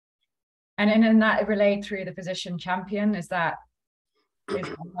 And in that relayed through the physician champion, is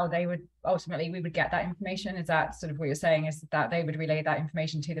how they would ultimately, we would get that information? Is that sort of what you're saying, is that they would relay that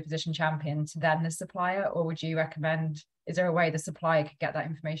information to the physician champion to then the supplier? Or would you recommend, is there a way the supplier could get that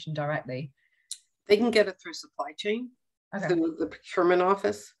information directly? They can get it through supply chain. Okay. Through the procurement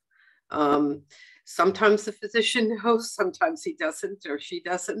office. Sometimes the physician knows, sometimes he doesn't or she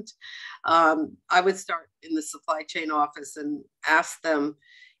doesn't. I would start in the supply chain office and ask them,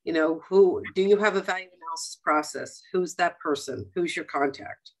 who do you have a value analysis process? Who's that person? Who's your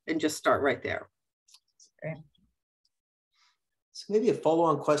contact? And just start right there. Okay. So maybe a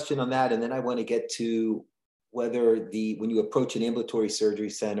follow-on question on that, and then I want to get to whether when you approach an ambulatory surgery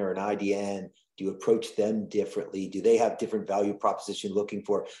center, an IDN, do you approach them differently? Do they have different value proposition looking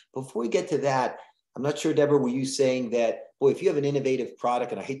for? Before we get to that, I'm not sure, Deborah, were you saying that, boy, if you have an innovative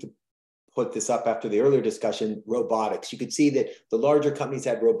product, and I hate to put this up after the earlier discussion, robotics, you could see that the larger companies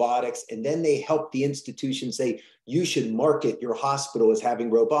had robotics, and then they helped the institution say, you should market your hospital as having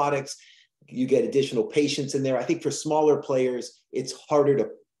robotics. You get additional patients in there. I think for smaller players, it's harder to,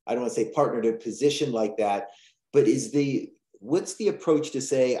 I don't want to say partner to position like that, but what's the approach to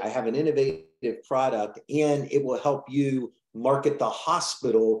say, I have an innovative product and it will help you market the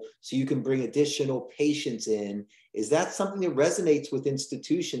hospital so you can bring additional patients in? Is that something that resonates with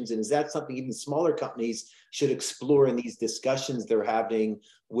institutions? And is that something even smaller companies should explore in these discussions they're having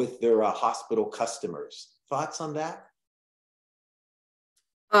with their hospital customers? Thoughts on that?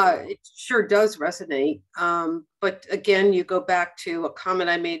 It sure does resonate. But again, you go back to a comment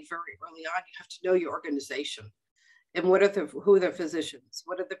I made very early on. You have to know your organization. And who are the physicians?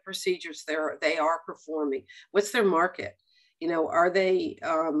 What are the procedures they are performing? What's their market? Are they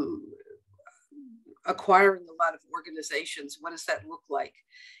acquiring a lot of organizations? What does that look like?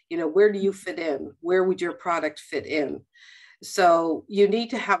 Where do you fit in? Where would your product fit in? So you need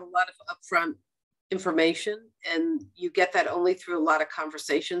to have a lot of upfront information, and you get that only through a lot of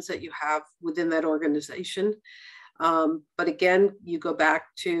conversations that you have within that organization. But again, you go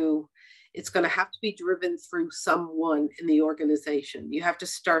back to, it's going to have to be driven through someone in the organization. You have to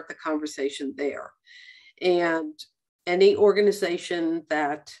start the conversation there. And any organization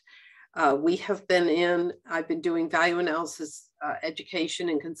that we have been in, I've been doing value analysis education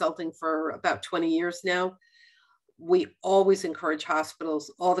and consulting for about 20 years now. We always encourage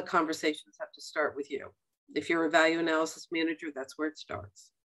hospitals, all the conversations have to start with you. If you're a value analysis manager, that's where it starts.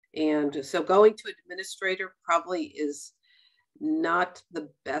 And so going to an administrator probably is not the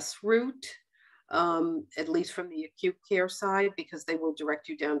best route, at least from the acute care side, because they will direct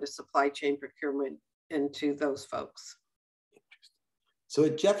you down to supply chain procurement and to those folks. So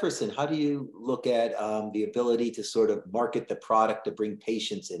at Jefferson, how do you look at the ability to sort of market the product to bring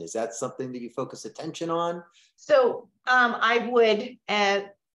patients in? Is that something that you focus attention on? So I'm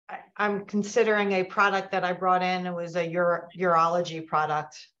considering a product that I brought in. It was a urology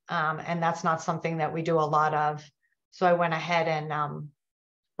product, and that's not something that we do a lot of. So I went ahead and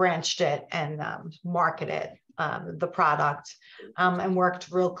branched it and marketed the product and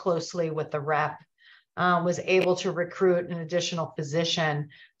worked real closely with the rep. Was able to recruit an additional physician.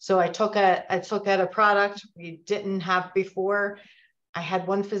 So I took at a product we didn't have before. I had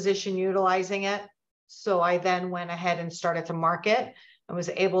one physician utilizing it. So I then went ahead and started to market and was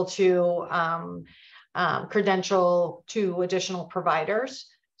able to credential 2 additional providers.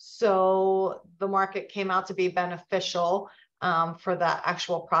 So the market came out to be beneficial for the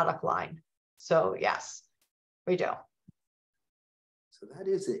actual product line. So yes, we do. So that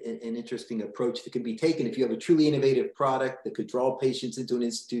is an interesting approach that can be taken if you have a truly innovative product that could draw patients into an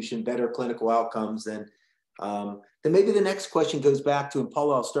institution, better clinical outcomes. And then maybe the next question goes back to, and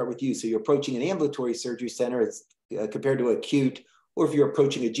Paula, I'll start with you. So you're approaching an ambulatory surgery center as compared to acute, or if you're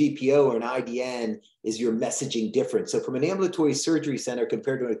approaching a GPO or an IDN, is your messaging different? So from an ambulatory surgery center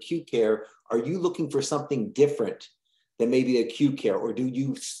compared to an acute care, are you looking for something different than maybe acute care, or do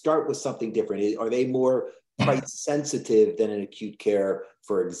you start with something different? Are they more price sensitive than an acute care,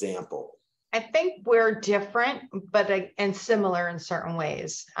 for example? I think we're different, but and similar in certain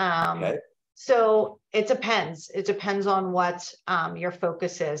ways. Okay. So it depends. It depends on what your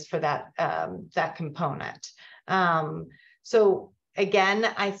focus is for that component. So again,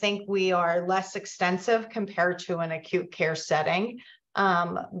 I think we are less extensive compared to an acute care setting.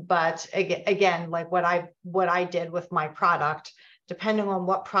 But again, like what I did with my product, depending on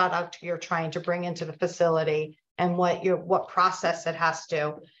what product you're trying to bring into the facility and what process it has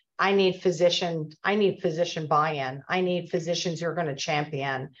to, I need physician buy-in. I need physicians who are going to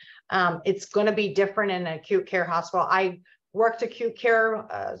champion. It's going to be different in an acute care hospital. I worked acute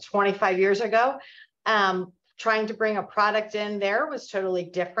care 25 years ago. Trying to bring a product in there was totally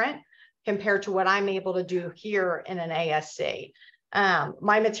different compared to what I'm able to do here in an ASC.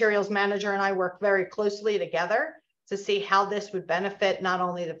 My materials manager and I work very closely together to see how this would benefit not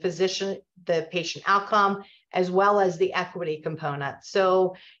only the physician, the patient outcome, as well as the equity component.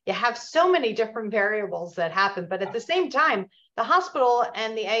 So you have so many different variables that happen, but at the same time, the hospital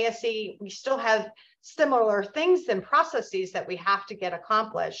and the ASC, we still have similar things and processes that we have to get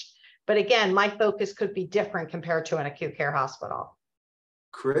accomplished. But again, my focus could be different compared to an acute care hospital.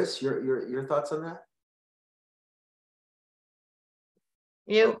 Chris, your thoughts on that?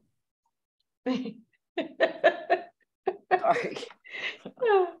 You. Sorry.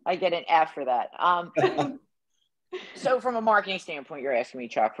 I get an F for that. So from a marketing standpoint, you're asking me,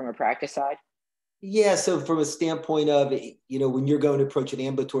 Chuck, from a practice side? Yeah, so from a standpoint of, when you're going to approach an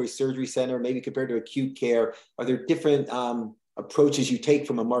ambulatory surgery center, maybe compared to acute care, are there different approaches you take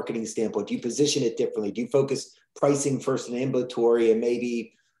from a marketing standpoint? Do you position it differently? Do you focus pricing first in ambulatory and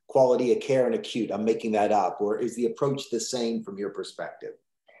maybe quality of care in acute? I'm making that up. Or is the approach the same from your perspective?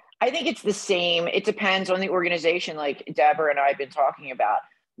 I think it's the same. It depends on the organization, like Deborah and I have been talking about.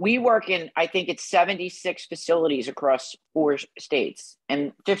 We work in, I think it's 76 facilities across 4 states,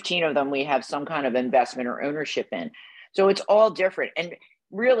 and 15 of them we have some kind of investment or ownership in. So it's all different. And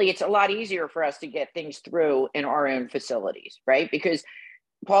really, it's a lot easier for us to get things through in our own facilities, right? Because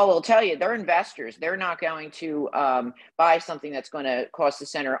Paul will tell you, they're investors. They're not going to buy something that's going to cost the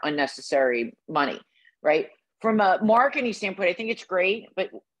center unnecessary money, right? From a marketing standpoint, I think it's great,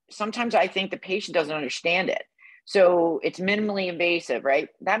 but sometimes I think the patient doesn't understand it. So it's minimally invasive, right?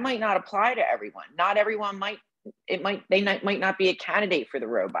 That might not apply to everyone. Not everyone might not be a candidate for the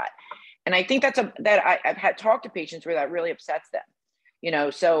robot. And I think I've had talked to patients where that really upsets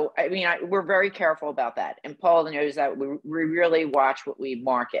them, so I mean, we're very careful about that. And Paul knows that we really watch what we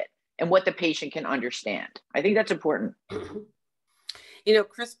market and what the patient can understand. I think that's important. You know,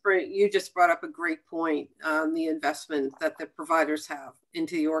 Chris, you just brought up a great point on the investment that the providers have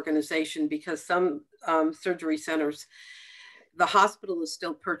into the organization, because some surgery centers, the hospital is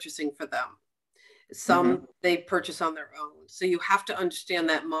still purchasing for them. Some they purchase on their own. So you have to understand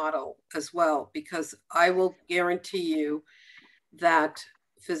that model as well, because I will guarantee you that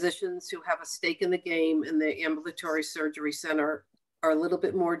physicians who have a stake in the game in the ambulatory surgery center are a little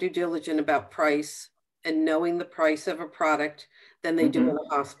bit more due diligent about price and knowing the price of a product than they do in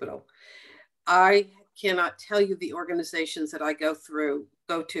a hospital. I cannot tell you the organizations that I go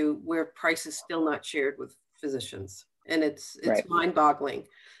to where price is still not shared with physicians. And it's right. Mind-boggling,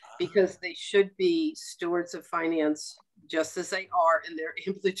 because they should be stewards of finance just as they are in their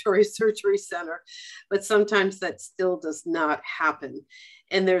ambulatory surgery center. But sometimes that still does not happen.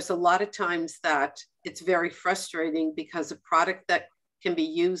 And there's a lot of times that it's very frustrating, because a product that can be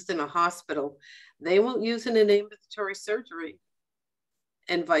used in a hospital, they won't use in an ambulatory surgery,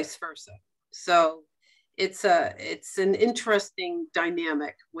 and vice versa. So it's an interesting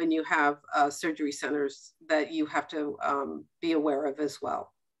dynamic when you have surgery centers that you have to be aware of as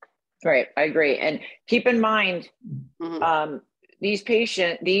well. Right, I agree. And keep in mind,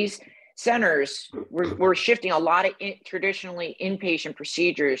 these centers, we're shifting a lot of traditionally inpatient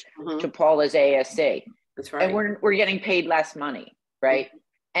procedures to Paula's ASC. That's right. And we're getting paid less money, right?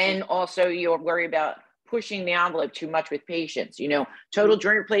 And also you're worried about pushing the envelope too much with patients. You know, total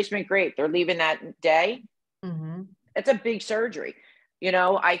joint replacement, great. They're leaving that day. It's a big surgery. You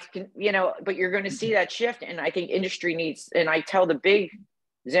know, but you're going to see that shift. And I think industry needs, and I tell the big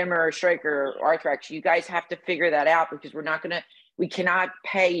Zimmer, Stryker, Arthrex, you guys have to figure that out, because we cannot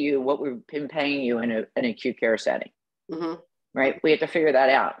pay you what we've been paying you in an acute care setting, right? We have to figure that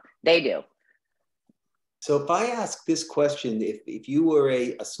out. They do. So if I ask this question, if you were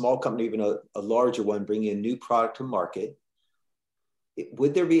a small company, even a larger one, bringing a new product to market,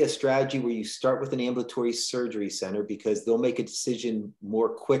 would there be a strategy where you start with an ambulatory surgery center, because they'll make a decision more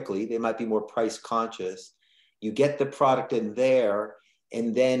quickly, they might be more price conscious, you get the product in there,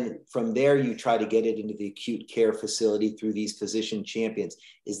 and then from there, you try to get it into the acute care facility through these physician champions?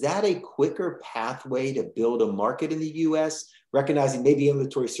 Is that a quicker pathway to build a market in the US, recognizing maybe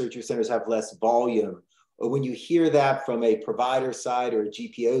ambulatory surgery centers have less volume? Or when you hear that from a provider side or a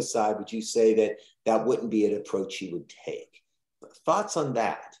GPO side, would you say that that wouldn't be an approach you would take? Thoughts on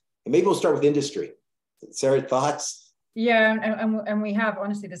that? And maybe we'll start with industry. Sarah, thoughts? Yeah, and we have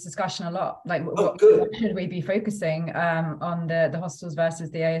honestly this discussion a lot. Like, what should we be focusing on the hospitals versus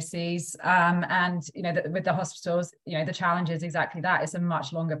the ASCs? And you know, with the hospitals, you know, the challenge is exactly that. It's a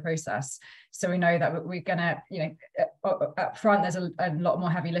much longer process. So we know that we're gonna, you know, up front there's a lot more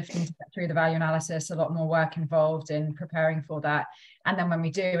heavy lifting to get through the value analysis, a lot more work involved in preparing for that. And then when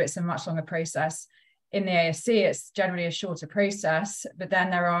we do, it's a much longer process. In the ASC, it's generally a shorter process, but then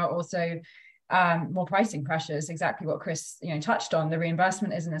there are also more pricing pressures, exactly what Chris, you know, touched on. The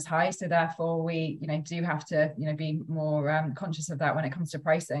reimbursement isn't as high, so therefore we, you know, do have to, you know, be more conscious of that when it comes to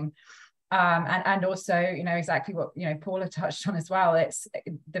pricing. And also, you know, exactly what, you know, Paula touched on as well. It's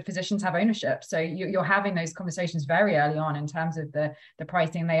the physicians have ownership, so you're having those conversations very early on in terms of the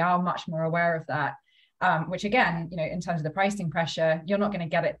pricing. They are much more aware of that, which again, you know, in terms of the pricing pressure, you're not going to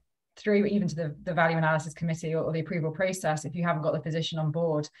get it through even to the value analysis committee or the approval process if you haven't got the physician on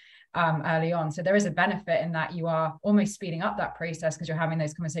board early on. So there is a benefit in that you are almost speeding up that process, because you're having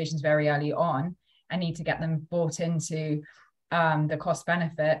those conversations very early on and need to get them bought into the cost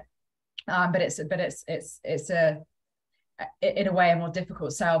benefit. But it's in a way a more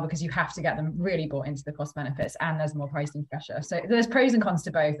difficult sell, because you have to get them really bought into the cost benefits, and there's more pricing pressure. So there's pros and cons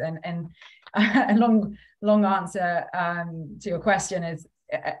to both. And a long answer to your question is,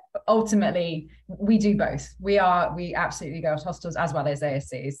 ultimately we do both. We absolutely go to hospitals as well as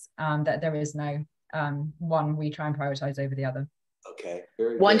ASCs. That there is no one we try and prioritize over the other. Okay.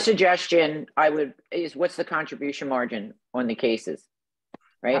 Very one good. suggestion is what's the contribution margin on the cases,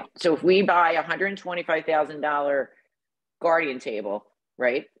 right? So if we buy $125,000 Guardian table,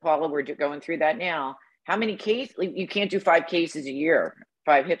 right? Paula, we're going through that now. How many cases? You can't do 5 cases a year,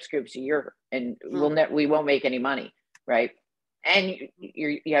 5 hip scoops a year, and we won't make any money, right? And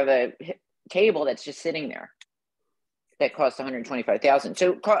you have a table that's just sitting there that costs $125,000.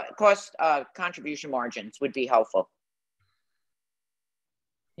 So cost contribution margins would be helpful.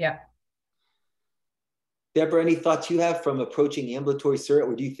 Yeah. Deborah, any thoughts you have from approaching ambulatory surgery,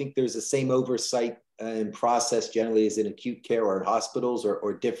 or do you think there's the same oversight and process generally as in acute care or in hospitals,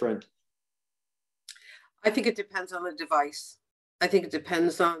 or different? I think it depends on the device. I think it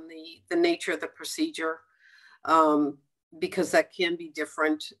depends on the nature of the procedure. because that can be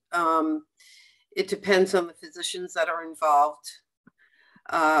different. It depends on the physicians that are involved.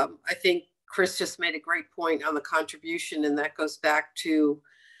 I think Chris just made a great point on the contribution, and that goes back to,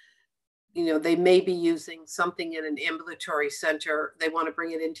 you know, they may be using something in an ambulatory center. They want to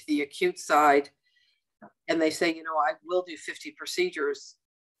bring it into the acute side, and they say, you know, I will do 50 procedures.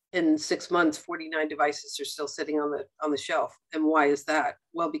 In 6 months, 49 devices are still sitting on the shelf. And why is that?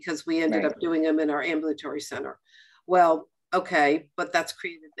 Well, because we ended up doing them in our ambulatory center. Well, okay, but that's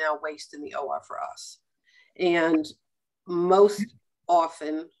created now waste in the OR for us. And most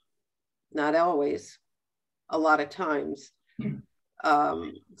often, not always, a lot of times,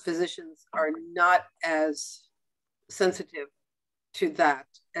 physicians are not as sensitive to that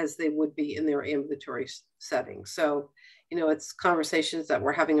as they would be in their ambulatory setting. So, you know, it's conversations that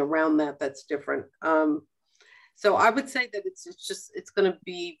we're having around that that's different. So I would say that it's going to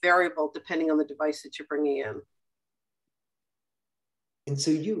be variable depending on the device that you're bringing in. And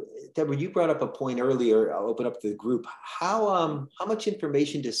so Deborah, you brought up a point earlier. I'll open up to the group. How much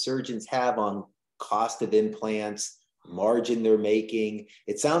information do surgeons have on cost of implants, margin they're making?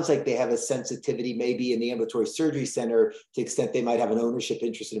 It sounds like they have a sensitivity maybe in the ambulatory surgery center to the extent they might have an ownership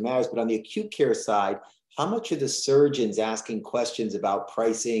interest in the matters, but on the acute care side, how much are the surgeons asking questions about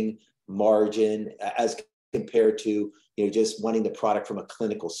pricing, margin, as compared to, you know, just wanting the product from a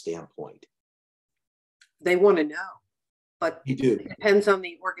clinical standpoint? They want to know, but you do. It depends on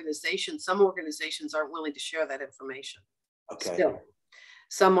the organization. Some organizations aren't willing to share that information. Okay. Still,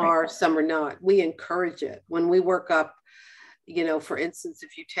 some are, some are not. We encourage it. When we work up, you know, for instance,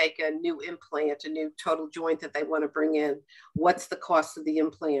 if you take a new implant, a new total joint that they want to bring in, what's the cost of the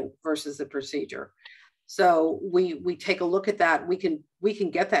implant versus the procedure? So we take a look at that. We can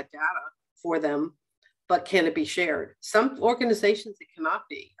get that data for them, but can it be shared? Some organizations it cannot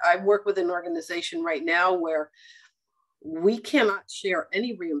be. I work with an organization right now where we cannot share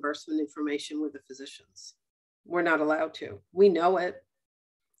any reimbursement information with the physicians. We're not allowed to. We know it.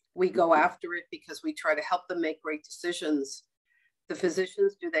 We go after it because we try to help them make great decisions. The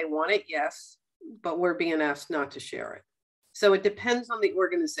physicians, do they want it? Yes, but we're being asked not to share it. So it depends on the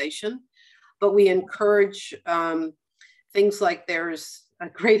organization. But we encourage things like, there's a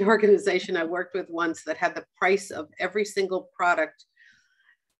great organization I worked with once that had the price of every single product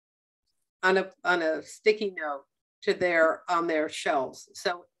on a sticky note on their shelves.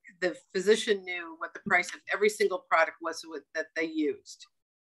 So the physician knew what the price of every single product was that they used.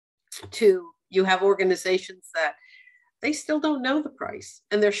 You have organizations that they still don't know the price,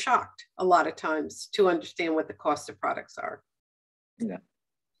 and they're shocked a lot of times to understand what the cost of products are. Yeah.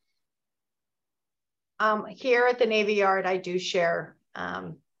 Here at the Navy Yard, I do share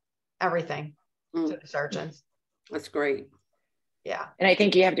everything to the surgeons. That's great. Yeah. And I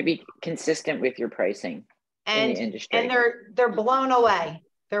think you have to be consistent with your pricing in the industry. And they're blown away.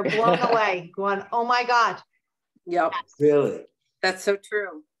 They're blown away, going, oh my God. Yep. Really? That's so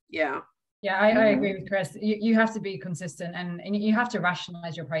true. Yeah. Yeah, I agree with Chris. You have to be consistent, and you have to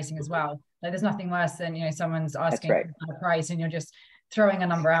rationalize your pricing as well. Like, there's nothing worse than, you know, someone's asking for a price and you're just throwing a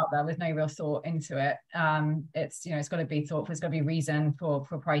number out there with no real thought into it. It's, you know, it's got to be thoughtful. There's got to be reason for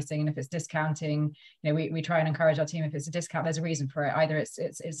pricing. And if it's discounting, you know, we try and encourage our team, if it's a discount, there's a reason for it. Either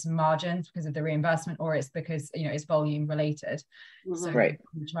it's margins because of the reimbursement, or it's because, you know, it's volume related. So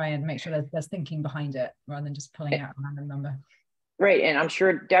we try and make sure there's thinking behind it rather than just pulling out a random number. Right. And I'm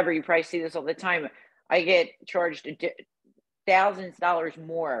sure, Deborah, you probably see this all the time. I get charged thousands of dollars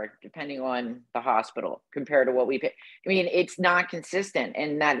more depending on the hospital compared to what we pay. I mean, it's not consistent,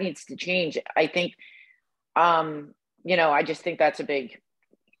 and that needs to change. I think, you know, I just think that's a big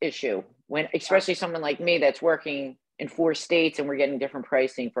issue when, especially someone like me that's working in 4 states and we're getting different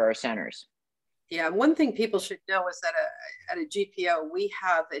pricing for our centers. Yeah, one thing people should know is that at a GPO, we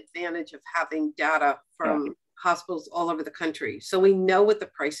have the advantage of having data from hospitals all over the country. So we know what the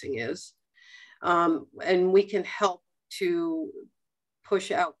pricing is, and we can help to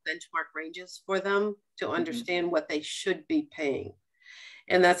push out benchmark ranges for them to understand what they should be paying.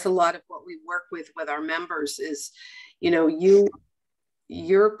 And that's a lot of what we work with our members is, you know,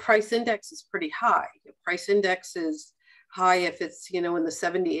 your price index is pretty high. Your price index is high if it's, you know, in the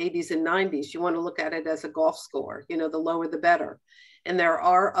 70s, 80s, and 90s. You want to look at it as a golf score, you know, the lower the better. And there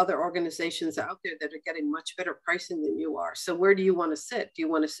are other organizations out there that are getting much better pricing than you are. So where do you want to sit? Do you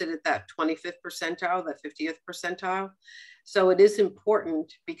want to sit at that 25th percentile, that 50th percentile? So it is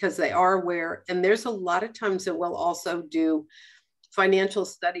important because they are aware. And there's a lot of times that we'll also do financial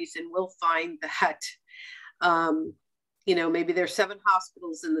studies, and we'll find that, you know, maybe there's 7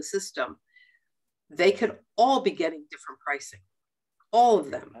 hospitals in the system. They could all be getting different pricing. All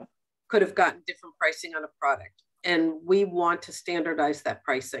of them could have gotten different pricing on a product. And we want to standardize that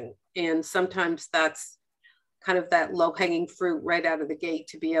pricing. And sometimes that's kind of that low-hanging fruit right out of the gate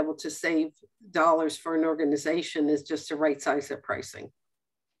to be able to save dollars for an organization is just to right-size their pricing.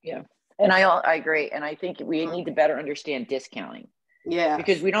 Yeah, and I agree. And I think we need to better understand discounting. Yeah.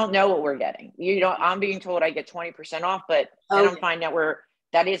 Because we don't know what we're getting. You know, I'm being told I get 20% off, but then I'm finding out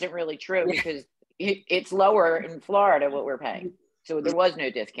that isn't really true because it's lower in Florida what we're paying. So there was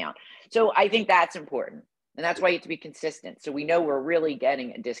no discount. So I think that's important. And that's why you have to be consistent. So we know we're really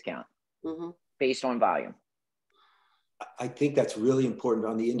getting a discount based on volume. I think that's really important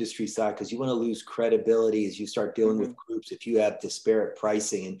on the industry side because you want to lose credibility as you start dealing with groups if you have disparate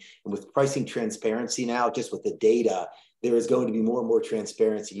pricing. And with pricing transparency now, just with the data, there is going to be more and more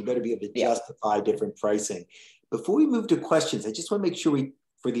transparency. You better be able to justify different pricing. Before we move to questions, I just want to make sure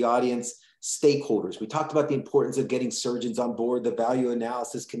for the audience, stakeholders, we talked about the importance of getting surgeons on board, the value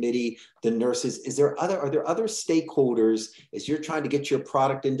analysis committee, the nurses. Are there other stakeholders as you're trying to get your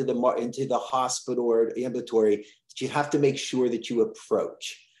product into the hospital or ambulatory that you have to make sure that you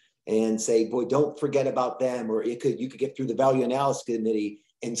approach and say, boy, don't forget about them, or you could get through the value analysis committee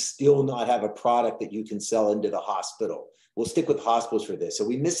and still not have a product that you can sell into the hospital. We'll stick with hospitals for this. Are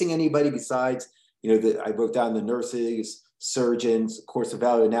we missing anybody besides, I wrote down the nurses, surgeons, of course, the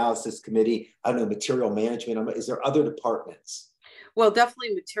value analysis committee, I don't know, material management. Is there other departments? Well,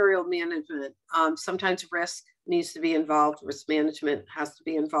 definitely material management. Sometimes risk needs to be involved. Risk management has to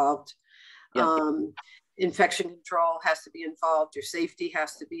be involved. Infection control has to be involved. Your safety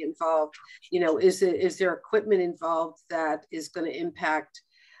has to be involved. Is there equipment involved that is going to impact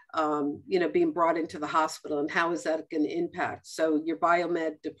being brought into the hospital, and how is that going to impact? So your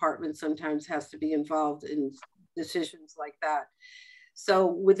biomed department sometimes has to be involved in decisions like that. So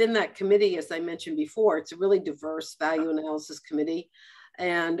within that committee, as I mentioned before, it's a really diverse value analysis committee.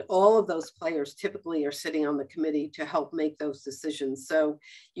 And all of those players typically are sitting on the committee to help make those decisions. So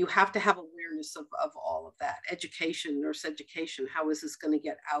you have to have awareness of all of that. Education, nurse education, how is this going to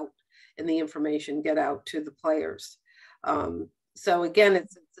get out and the information get out to the players? So again,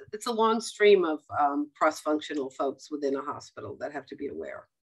 it's a long stream of cross-functional folks within a hospital that have to be aware.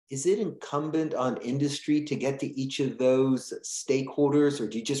 Is it incumbent on industry to get to each of those stakeholders, or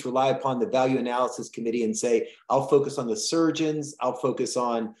do you just rely upon the value analysis committee and say, I'll focus on the surgeons, I'll focus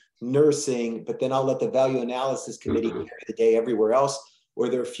on nursing, but then I'll let the value analysis committee carry the day everywhere else? Or are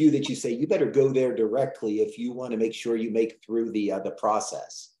there a few that you say, you better go there directly if you want to make sure you make it through the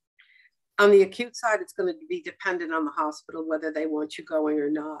process? On the acute side, it's going to be dependent on the hospital, whether they want you going or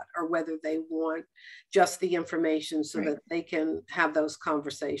not, or whether they want just the information so that they can have those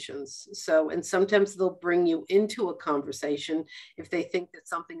conversations. So, and sometimes they'll bring you into a conversation if they think that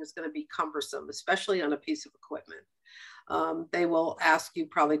something is going to be cumbersome, especially on a piece of equipment. They will ask you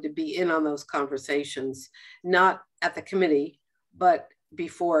probably to be in on those conversations, not at the committee, but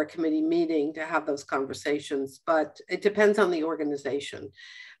before a committee meeting to have those conversations. But it depends on the organization.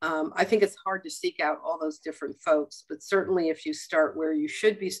 I think it's hard to seek out all those different folks, but certainly if you start where you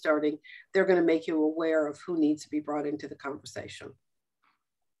should be starting, they're going to make you aware of who needs to be brought into the conversation.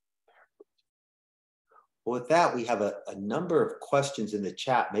 Well, with that, we have a number of questions in the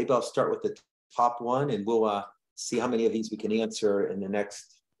chat. Maybe I'll start with the top one and we'll see how many of these we can answer in the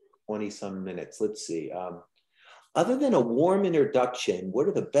next 20 some minutes. Let's see. Other than a warm introduction, what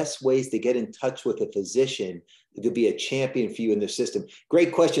are the best ways to get in touch with a physician who could be a champion for you in their system?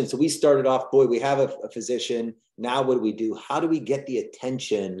 Great question. So we started off, boy, we have a physician. Now what do we do? How do we get the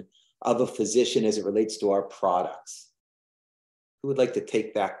attention of a physician as it relates to our products? Who would like to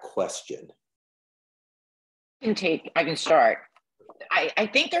take that question? I can start. I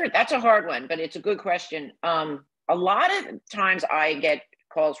think that's a hard one, but it's a good question. A lot of times I get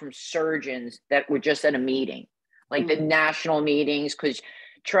calls from surgeons that were just at a meeting, like the national meetings, because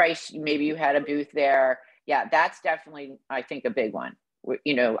Trice, maybe you had a booth there. Yeah, that's definitely, I think, a big one.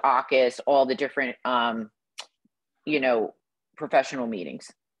 AUKUS, all the different, professional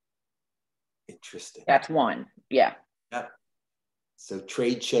meetings. Interesting. That's one. Yeah. So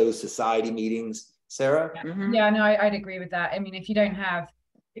trade shows, society meetings. Sarah? Yeah, no, I'd agree with that. I mean, if you don't have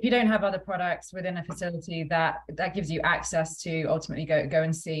other products within a facility that gives you access to ultimately go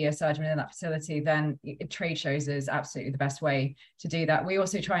and see a surgeon in that facility, then trade shows is absolutely the best way to do that. We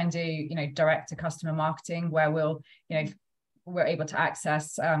also try and do, direct to customer marketing, where we're able to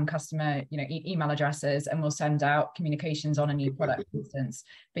access customer, email addresses, and we'll send out communications on a new product, for instance.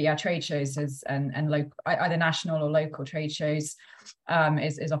 But yeah, trade shows and local, either national or local trade shows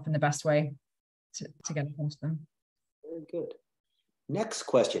is often the best way to get in front of them. Very good. Next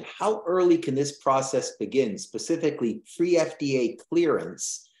question, how early can this process begin? Specifically, pre-FDA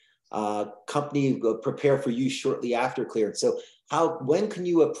clearance company will prepare for use shortly after clearance. So when can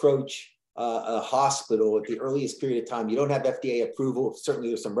you approach a hospital at the earliest period of time? You don't have FDA approval. Certainly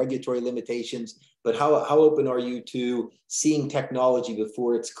there's some regulatory limitations, but how open are you to seeing technology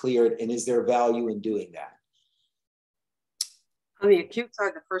before it's cleared? And is there value in doing that? On the acute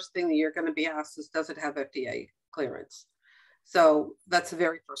side, the first thing that you're going to be asked is, does it have FDA clearance? So that's the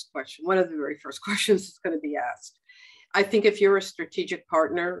very first question. One of the very first questions is going to be asked. I think if you're a strategic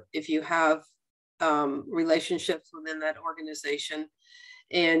partner, if you have relationships within that organization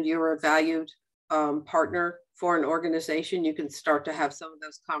and you're a valued partner for an organization, you can start to have some of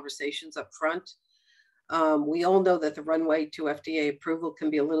those conversations up front. We all know that the runway to FDA approval can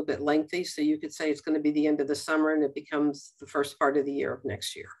be a little bit lengthy. So you could say it's going to be the end of the summer and it becomes the first part of the year of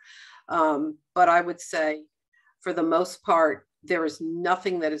next year. But I would say for the most part, there is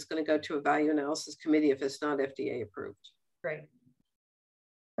nothing that is going to go to a value analysis committee if it's not FDA approved. Great.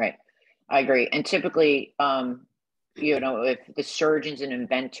 Right. I agree. And typically, you know, if the surgeon's an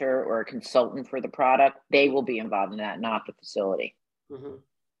inventor or a consultant for the product, they will be involved in that, not the facility. Mm-hmm.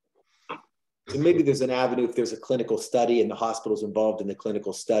 So maybe there's an avenue if there's a clinical study and the hospital's involved in the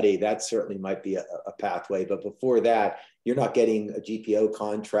clinical study, that certainly might be a pathway. But before that, you're not getting a GPO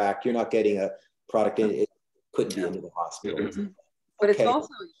contract. You're not getting a product in it. Couldn't be into the hospital. Mm-hmm. But it's also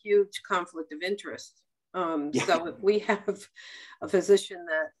a huge conflict of interest. So if we have a physician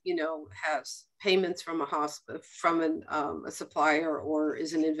that, you know, has payments from a hospital, from a supplier, or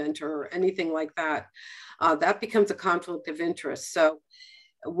is an inventor or anything like that, that becomes a conflict of interest. So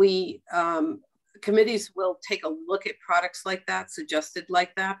we, committees will take a look at products like that, suggested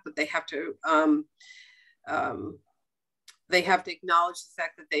like that, but they have to acknowledge the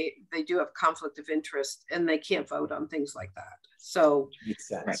fact that they do have conflict of interest and they can't vote on things like that. So makes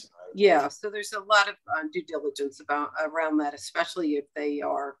sense. Right. Yeah, so there's a lot of due diligence around that, especially if they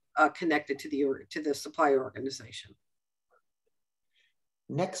are connected to the supplier organization.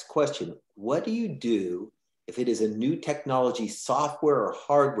 Next question: what do you do if it is a new technology, software or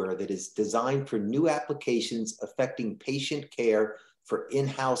hardware that is designed for new applications affecting patient care for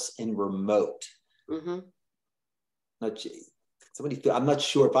in-house and remote? Mm-hmm. I'm not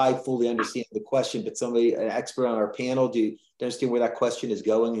sure if I fully understand the question, but somebody, an expert on our panel, do you understand where that question is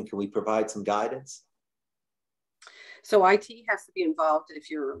going, and can we provide some guidance? So IT has to be involved if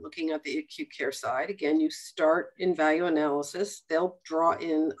you're looking at the acute care side. Again, you start in value analysis. They'll draw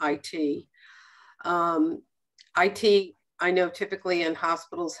in IT. IT, I know typically in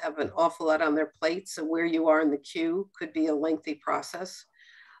hospitals have an awful lot on their plate. So where you are in the queue could be a lengthy process.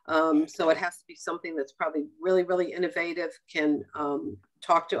 So it has to be something that's probably really, really innovative, can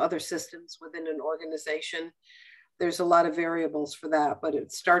talk to other systems within an organization. There's a lot of variables for that, but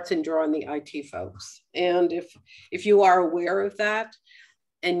it starts in drawing the IT folks. And if you are aware of that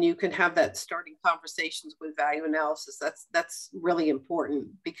and you can have that starting conversations with value analysis, that's really important,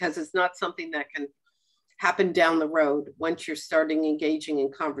 because it's not something that can happen down the road. Once you're starting engaging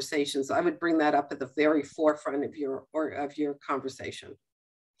in conversations, I would bring that up at the very forefront of your conversation.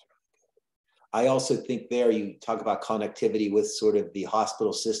 I also think there you talk about connectivity with sort of the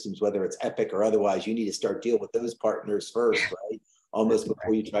hospital systems, whether it's Epic or otherwise. You need to start dealing with those partners first, right? Almost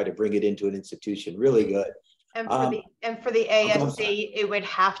before you try to bring it into an institution. Really good. And for the ASC, it would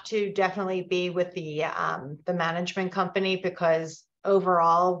have to definitely be with the management company, because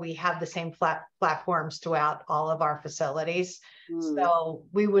overall we have the same platforms throughout all of our facilities. So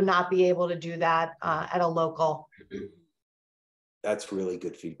we would not be able to do that at a local. That's really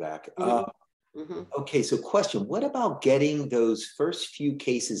good feedback. Mm-hmm. Okay, so question, what about getting those first few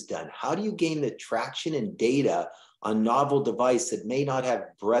cases done? How do you gain the traction and data on novel device that may not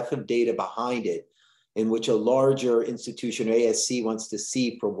have breadth of data behind it, in which a larger institution or ASC wants to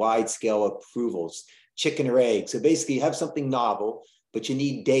see for wide scale approvals? Chicken or egg. So basically you have something novel, but you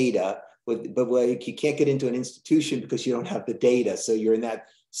need data, but you can't get into an institution because you don't have the data. So you're in that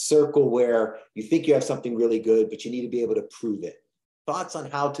circle where you think you have something really good, but you need to be able to prove it. Thoughts on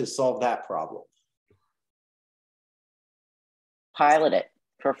how to solve that problem? Pilot it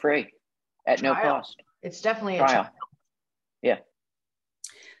for free at no cost. It's definitely a trial. Yeah.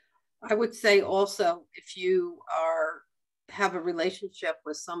 I would say also, if you have a relationship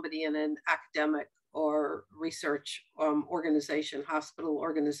with somebody in an academic or research organization, hospital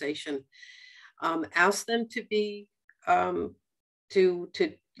organization, ask them to be to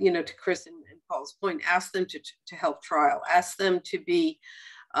Chris and Paul's point, ask them to help trial, ask them to be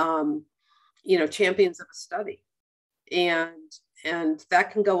champions of a study, and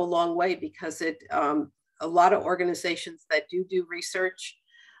that can go a long way, because a lot of organizations that do research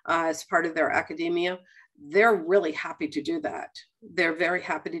as part of their academia they're really happy to do that. They're very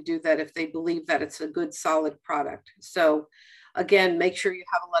happy to do that if they believe that it's a good, solid product. So again, make sure you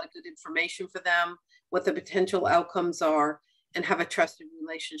have a lot of good information for them, what the potential outcomes are, and have a trusted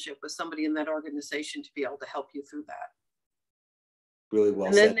relationship with somebody in that organization to be able to help you through that. Really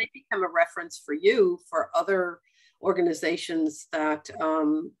well said. And then said. they become a reference for you for other organizations that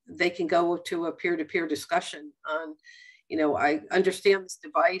they can go to a peer-to-peer discussion on, you know, I understand this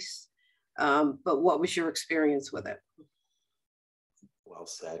device, but what was your experience with it? Well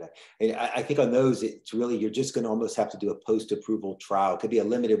said. And I think on those, it's really, you're just going to almost have to do a post-approval trial. It could be a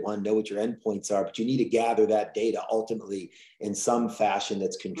limited one, know what your endpoints are, but you need to gather that data ultimately in some fashion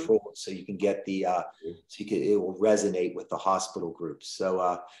that's controlled, so you can get the, it will resonate with the hospital groups.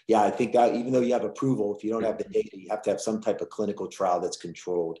 So yeah, I think that even though you have approval, if you don't have the data, you have to have some type of clinical trial that's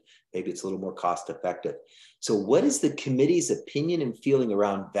controlled. Maybe it's a little more cost effective. So what is the committee's opinion and feeling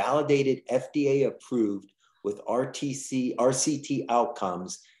around validated FDA approved with RCT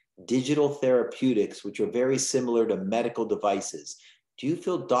outcomes, digital therapeutics, which are very similar to medical devices? Do you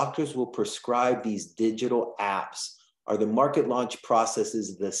feel doctors will prescribe these digital apps? Are the market launch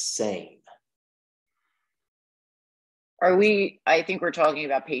processes the same? I think we're talking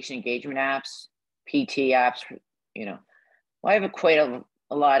about patient engagement apps, PT apps, you know. Well, I have quite a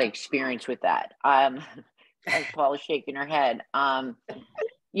lot of experience with that. As Paula's shaking her head.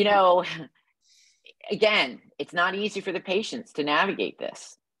 You know, again, it's not easy for the patients to navigate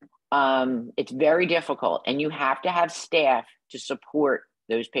this. It's very difficult, and you have to have staff to support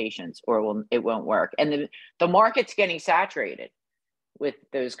those patients, or it won't work. And the market's getting saturated with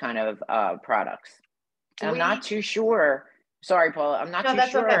those kind of products. And I'm not too sure. Sorry, Paula. I'm not too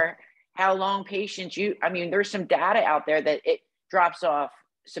sure how long patients I mean, there's some data out there that it drops off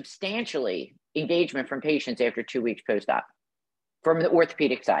substantially engagement from patients after 2 weeks post-op from the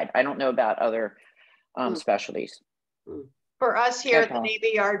orthopedic side. I don't know about other specialties. For us here at the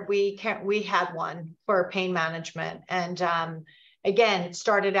Navy Yard, we had one for pain management. And again, it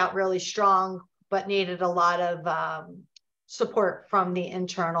started out really strong, but needed a lot of support from the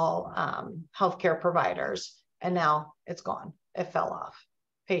internal healthcare providers. And now it's gone. It fell off.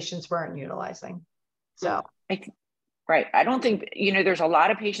 Patients weren't utilizing. So. Right. I don't think, you know, there's a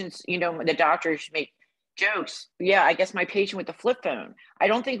lot of patients, you know, the doctors make jokes. Yeah, I guess my patient with the flip phone. I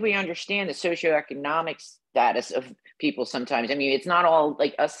don't think we understand the socioeconomic status of people sometimes. I mean, it's not all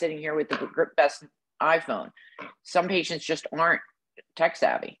like us sitting here with the best iPhone. Some patients just aren't tech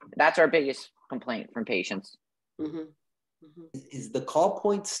savvy. That's our biggest complaint from patients. Is the call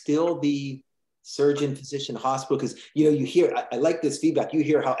point still the surgeon, physician, hospital? Because, you know, you hear, I like this feedback. You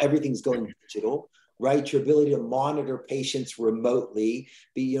hear how everything's going digital, right? Your ability to monitor patients remotely,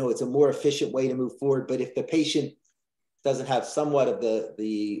 you know, it's a more efficient way to move forward. But if the patient doesn't have somewhat of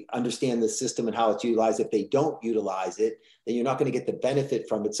the understand the system and how it's utilized, if they don't utilize it, then you're not going to get the benefit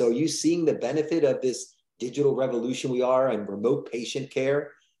from it. So are you seeing the benefit of this digital revolution we are and remote patient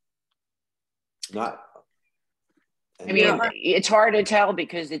care? Not. I mean, it's hard to tell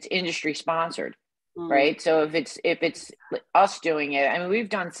because it's industry sponsored, right? So if it's us doing it, I mean, we've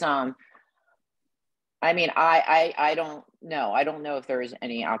done some. I mean, I don't know. I don't know if there is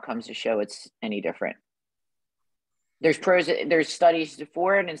any outcomes to show it's any different. There's studies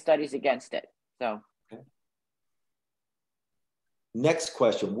for it and studies against it. So. Okay. Next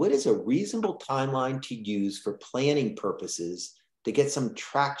question. What is a reasonable timeline to use for planning purposes to get some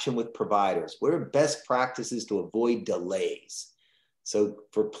traction with providers? What are best practices to avoid delays? So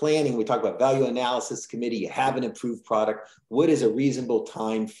for planning, we talk about value analysis committee, you have an approved product. What is a reasonable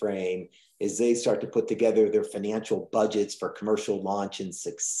time frame as they start to put together their financial budgets for commercial launch and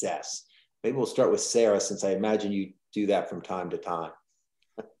success? Maybe we'll start with Sarah, since I imagine you do that from time to time.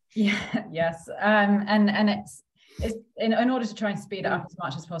 Yeah, yes. And it's in order to try and speed it up as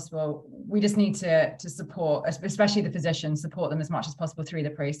much as possible, we just need to support, especially the physicians, support them as much as possible through the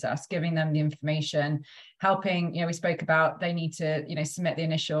process, giving them the information, helping, you know, we spoke about they need to, you know, submit the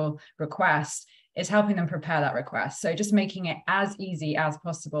initial request. It's helping them prepare that request. So just making it as easy as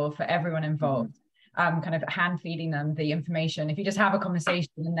possible for everyone involved, kind of hand feeding them the information. If you just have a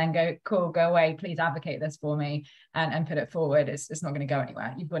conversation and then go, cool, go away, please advocate this for me and put it forward, it's not going to go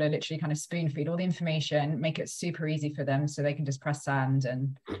anywhere. You've got to literally kind of spoon feed all the information, make it super easy for them so they can just press send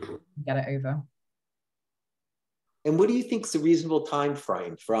and get it over. And what do you think is a reasonable time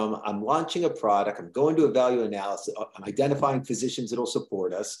frame from I'm launching a product, I'm going to a value analysis, I'm identifying physicians that will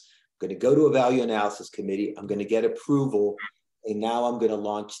support us, I'm going to go to a value analysis committee, I'm going to get approval, and now I'm going to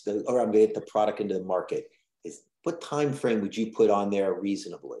launch I'm going to get the product into the market. what time frame would you put on there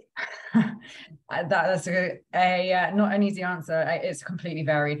reasonably? That's not an easy answer. It's completely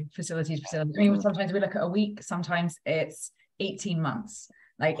varied, facility to facility. I mean, sometimes we look at a week, sometimes it's 18 months.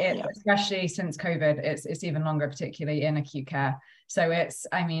 Like especially since COVID, it's even longer, particularly in acute care. So it's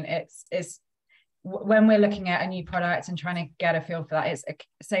when we're looking at a new product and trying to get a feel for that, it's the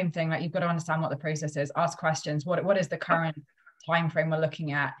same thing. Like, you've got to understand what the process is, ask questions. What is the current time frame we're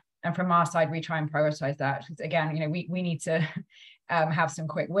looking at? And from our side, we try and prioritize that. Because again, we need to have some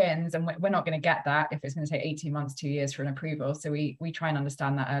quick wins, and we're not going to get that if it's going to take 18 months, 2 years for an approval. So we try and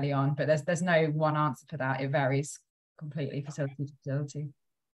understand that early on, but there's no one answer for that. It varies completely facility to facility.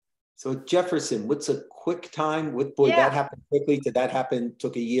 So Jefferson, what's a quick time? That happened quickly, did that happen,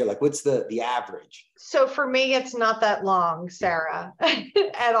 took a year? Like, what's the average? So for me, it's not that long, Sarah,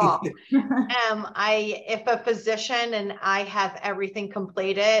 at all. If a physician and I have everything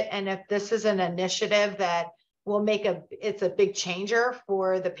completed, and if this is an initiative that will it's a big changer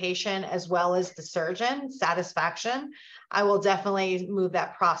for the patient as well as the surgeon satisfaction, I will definitely move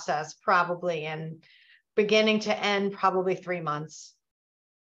that process probably in beginning to end, probably 3 months.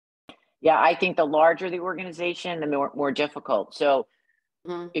 Yeah, I think the larger the organization, the more difficult. So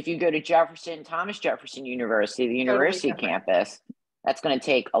if you go to Thomas Jefferson University, the university campus, that's going to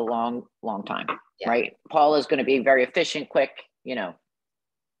take a long, long time, right? Paula is going to be very efficient, quick, Yeah,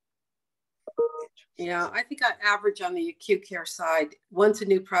 I think I average on the acute care side. Once a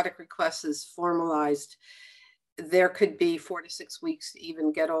new product request is formalized, there could be 4 to 6 weeks to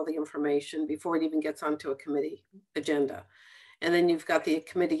even get all the information before it even gets onto a committee agenda. And then you've got the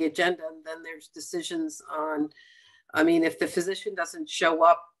committee agenda, and then there's decisions on, if the physician doesn't show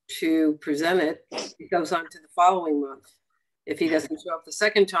up to present it, it goes on to the following month. If he doesn't show up the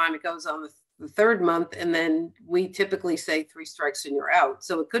second time, it goes on the third month. And then we typically say 3 strikes and you're out.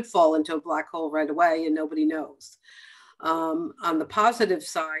 So it could fall into a black hole right away and nobody knows. On the positive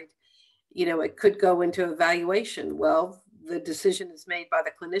side, it could go into evaluation. Well, the decision is made by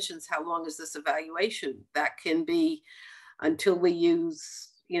the clinicians. How long is this evaluation? That can be until we use,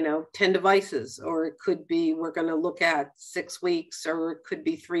 10 devices, or it could be, we're going to look at 6 weeks, or it could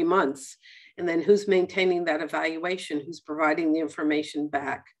be 3 months. And then who's maintaining that evaluation? Who's providing the information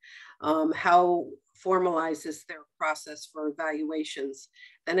back? How formalized is their process for evaluations?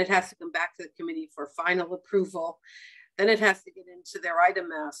 Then it has to come back to the committee for final approval. Then it has to get into their item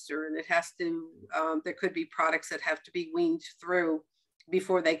master, and it has to, there could be products that have to be weaned through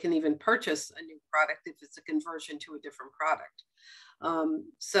before they can even purchase a new product if it's a conversion to a different product.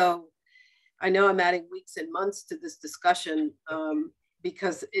 So I know I'm adding weeks and months to this discussion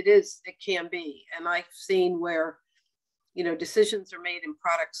because it can be. And I've seen where, decisions are made and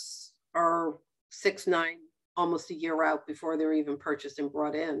products are 6, 9, almost a year out before they're even purchased and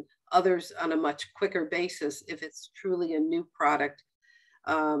brought in. Others on a much quicker basis, if it's truly a new product,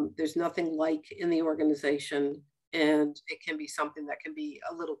 there's nothing like in the organization, and it can be something that can be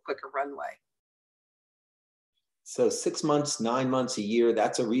a little quicker runway. So 6 months, 9 months, a year,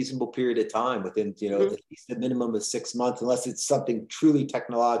 that's a reasonable period of time within, at least a minimum of 6 months, unless it's something truly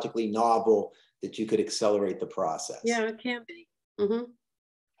technologically novel that you could accelerate the process. Yeah, it can be.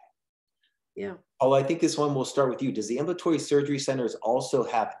 Yeah. Oh, I think this one will start with you. Does the ambulatory surgery centers also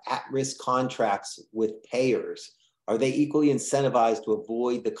have at-risk contracts with payers? Are they equally incentivized to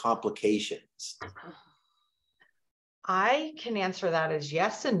avoid the complications? I can answer that as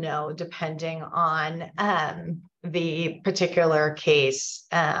yes and no, depending on the particular case.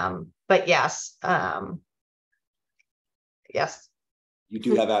 But yes, yes. You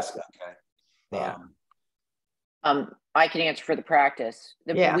do have Aesculap, okay. Yeah. I can answer for the practice.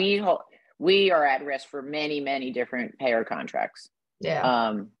 We are at risk for many, many different payer contracts.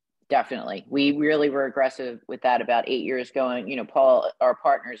 Yeah. Definitely. We really were aggressive with that about 8 years ago. Paul, our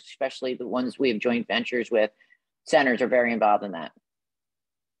partners, especially the ones we have joint ventures with, centers are very involved in that.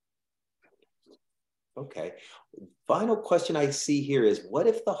 Okay. Final question I see here is, what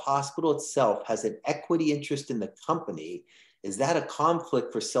if the hospital itself has an equity interest in the company? Is that a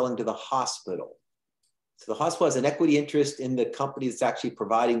conflict for selling to the hospital? So the hospital has an equity interest in the company that's actually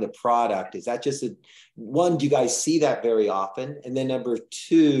providing the product. Is that just one, do you guys see that very often? And then number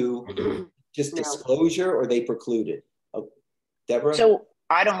 2, just disclosure, or they precluded? Oh, Deborah? So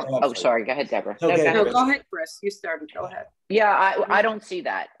I don't, sorry, go ahead, Deborah. No, go ahead, Chris, you started, go ahead. Yeah, I don't see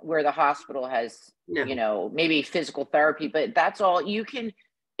that where the hospital has, maybe physical therapy, but that's all you can,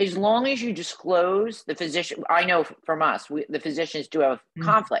 as long as you disclose the physician. I know from us, the physicians do have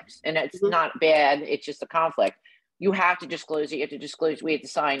conflicts, and it's not bad. It's just a conflict. You have to disclose it. You have to disclose. We have to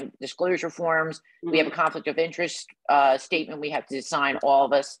sign disclosure forms. We have a conflict of interest statement. We have to sign, all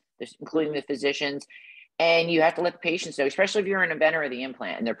of us, including the physicians. And you have to let the patients know, especially if you're an inventor of the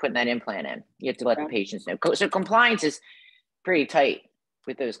implant and they're putting that implant in, you have to let the patients know. So compliance is pretty tight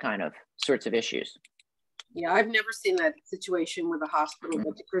with those kind of sorts of issues. Yeah, I've never seen that situation with a hospital,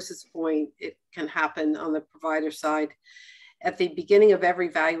 but to Chris's point, it can happen on the provider side. At the beginning of every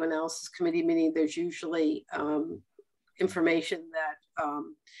value analysis committee meeting, there's usually information that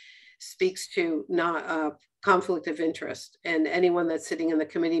speaks to not conflict of interest. And anyone that's sitting in the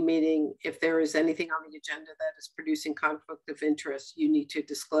committee meeting, if there is anything on the agenda that is producing conflict of interest, you need to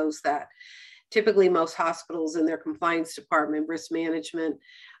disclose that. Typically, most hospitals in their compliance department, risk management,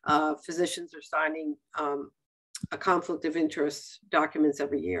 physicians are signing a conflict of interest documents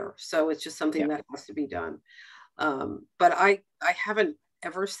every year. So it's just something that has to be done. But I haven't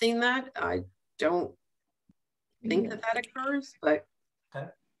ever seen that. I don't think that occurs, but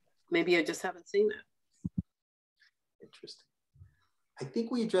maybe I just haven't seen it. Interesting. I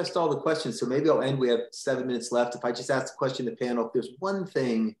think we addressed all the questions, so maybe I'll end. We have 7 minutes left. If I just ask the question to the panel, if there's one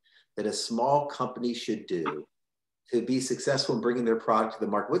thing that a small company should do to be successful in bringing their product to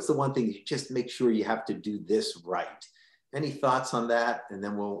the market, what's the one thing you just make sure you have to do this right? Any thoughts on that? And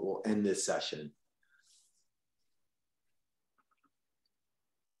then we'll end this session.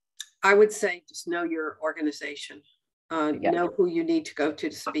 I would say just know your organization. Know who you need to go to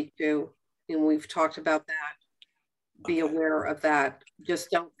speak to. And we've talked about that. Be aware of that. Just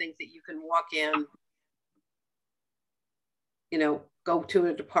don't think that you can walk in, go to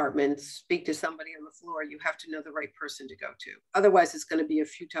a department, speak to somebody on the floor. You have to know the right person to go to. Otherwise, it's going to be a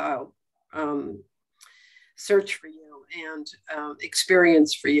futile search for you and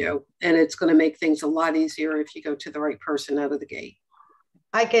experience for you. And it's going to make things a lot easier if you go to the right person out of the gate.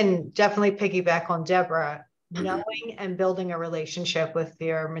 I can definitely piggyback on Deborah. Knowing and building a relationship with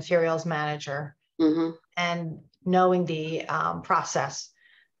your materials manager and knowing the process.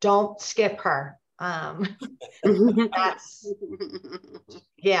 Don't skip her.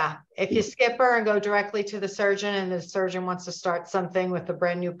 If you skip her and go directly to the surgeon and the surgeon wants to start something with a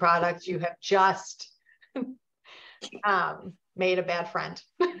brand new product, you have just made a bad friend.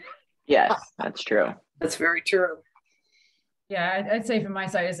 Yes, that's true. That's very true. Yeah, I'd say from my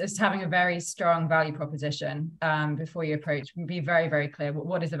side is having a very strong value proposition before you approach. Be very, very clear.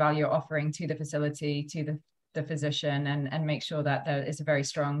 What is the value you're offering to the facility, to the physician, and make sure that there is a very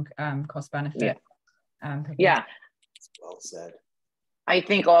strong cost benefit. Well said. I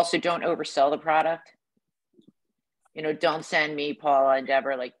think also don't oversell the product. Don't send me, Paula and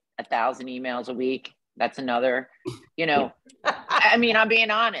Deborah, like 1,000 emails a week. That's another, I mean, I'm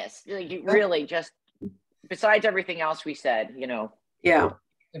being honest. Like, you really just, besides everything else we said, Yeah.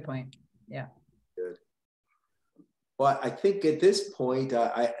 Good point. Yeah. Good. Well, I think at this point,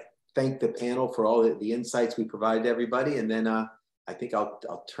 I thank the panel for all the insights we provided everybody. And then I think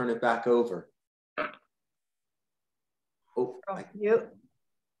I'll turn it back over. Oh,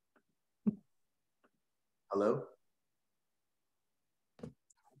 hello?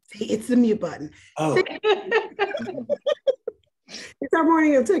 It's the mute button. Oh. It's our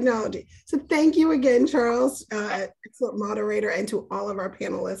morning of technology. So thank you again, Charles, excellent moderator, and to all of our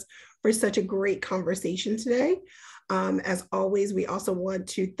panelists for such a great conversation today. As always, we also want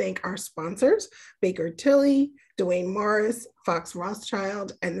to thank our sponsors, Baker Tilly, Dwayne Morris, Fox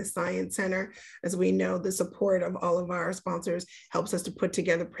Rothschild, and the Science Center. As we know, the support of all of our sponsors helps us to put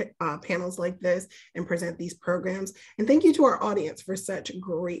together panels like this and present these programs. And thank you to our audience for such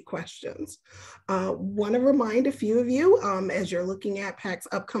great questions. Want to remind a few of you, as you're looking at PACT's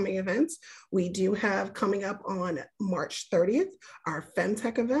upcoming events, we do have coming up on March 30th, our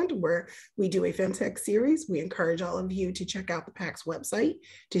FemTech event, where we do a FemTech series. We encourage all of you to check out the PACT's website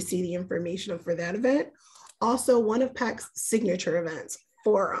to see the information for that event. Also, one of PACT's signature events,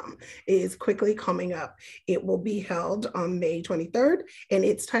 Forum, is quickly coming up. It will be held on May 23rd, and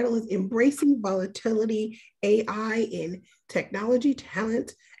its title is Embracing Volatility, AI in Technology,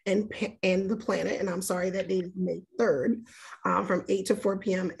 Talent, and the Planet. And I'm sorry, that date is May 3rd, from 8 to 4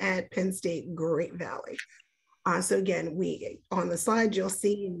 p.m. at Penn State Great Valley. So again, on the slide, you'll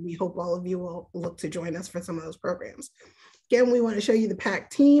see, and we hope all of you will look to join us for some of those programs. Again, we want to show you the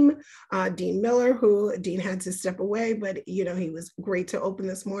PACT team. Dean Miller, who Dean had to step away, but he was great to open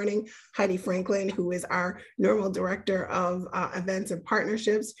this morning. Heidi Franklin, who is our normal director of events and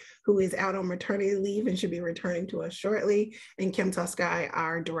partnerships, who is out on maternity leave and should be returning to us shortly. And Kim Tusky,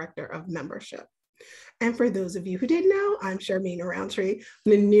 our director of membership. And for those of you who didn't know, I'm Charmaine Roundtree,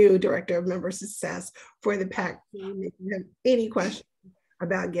 the new director of member success for the PACT team. If you have any questions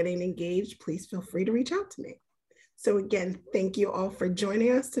about getting engaged, please feel free to reach out to me. So again, thank you all for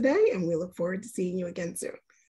joining us today, and we look forward to seeing you again soon.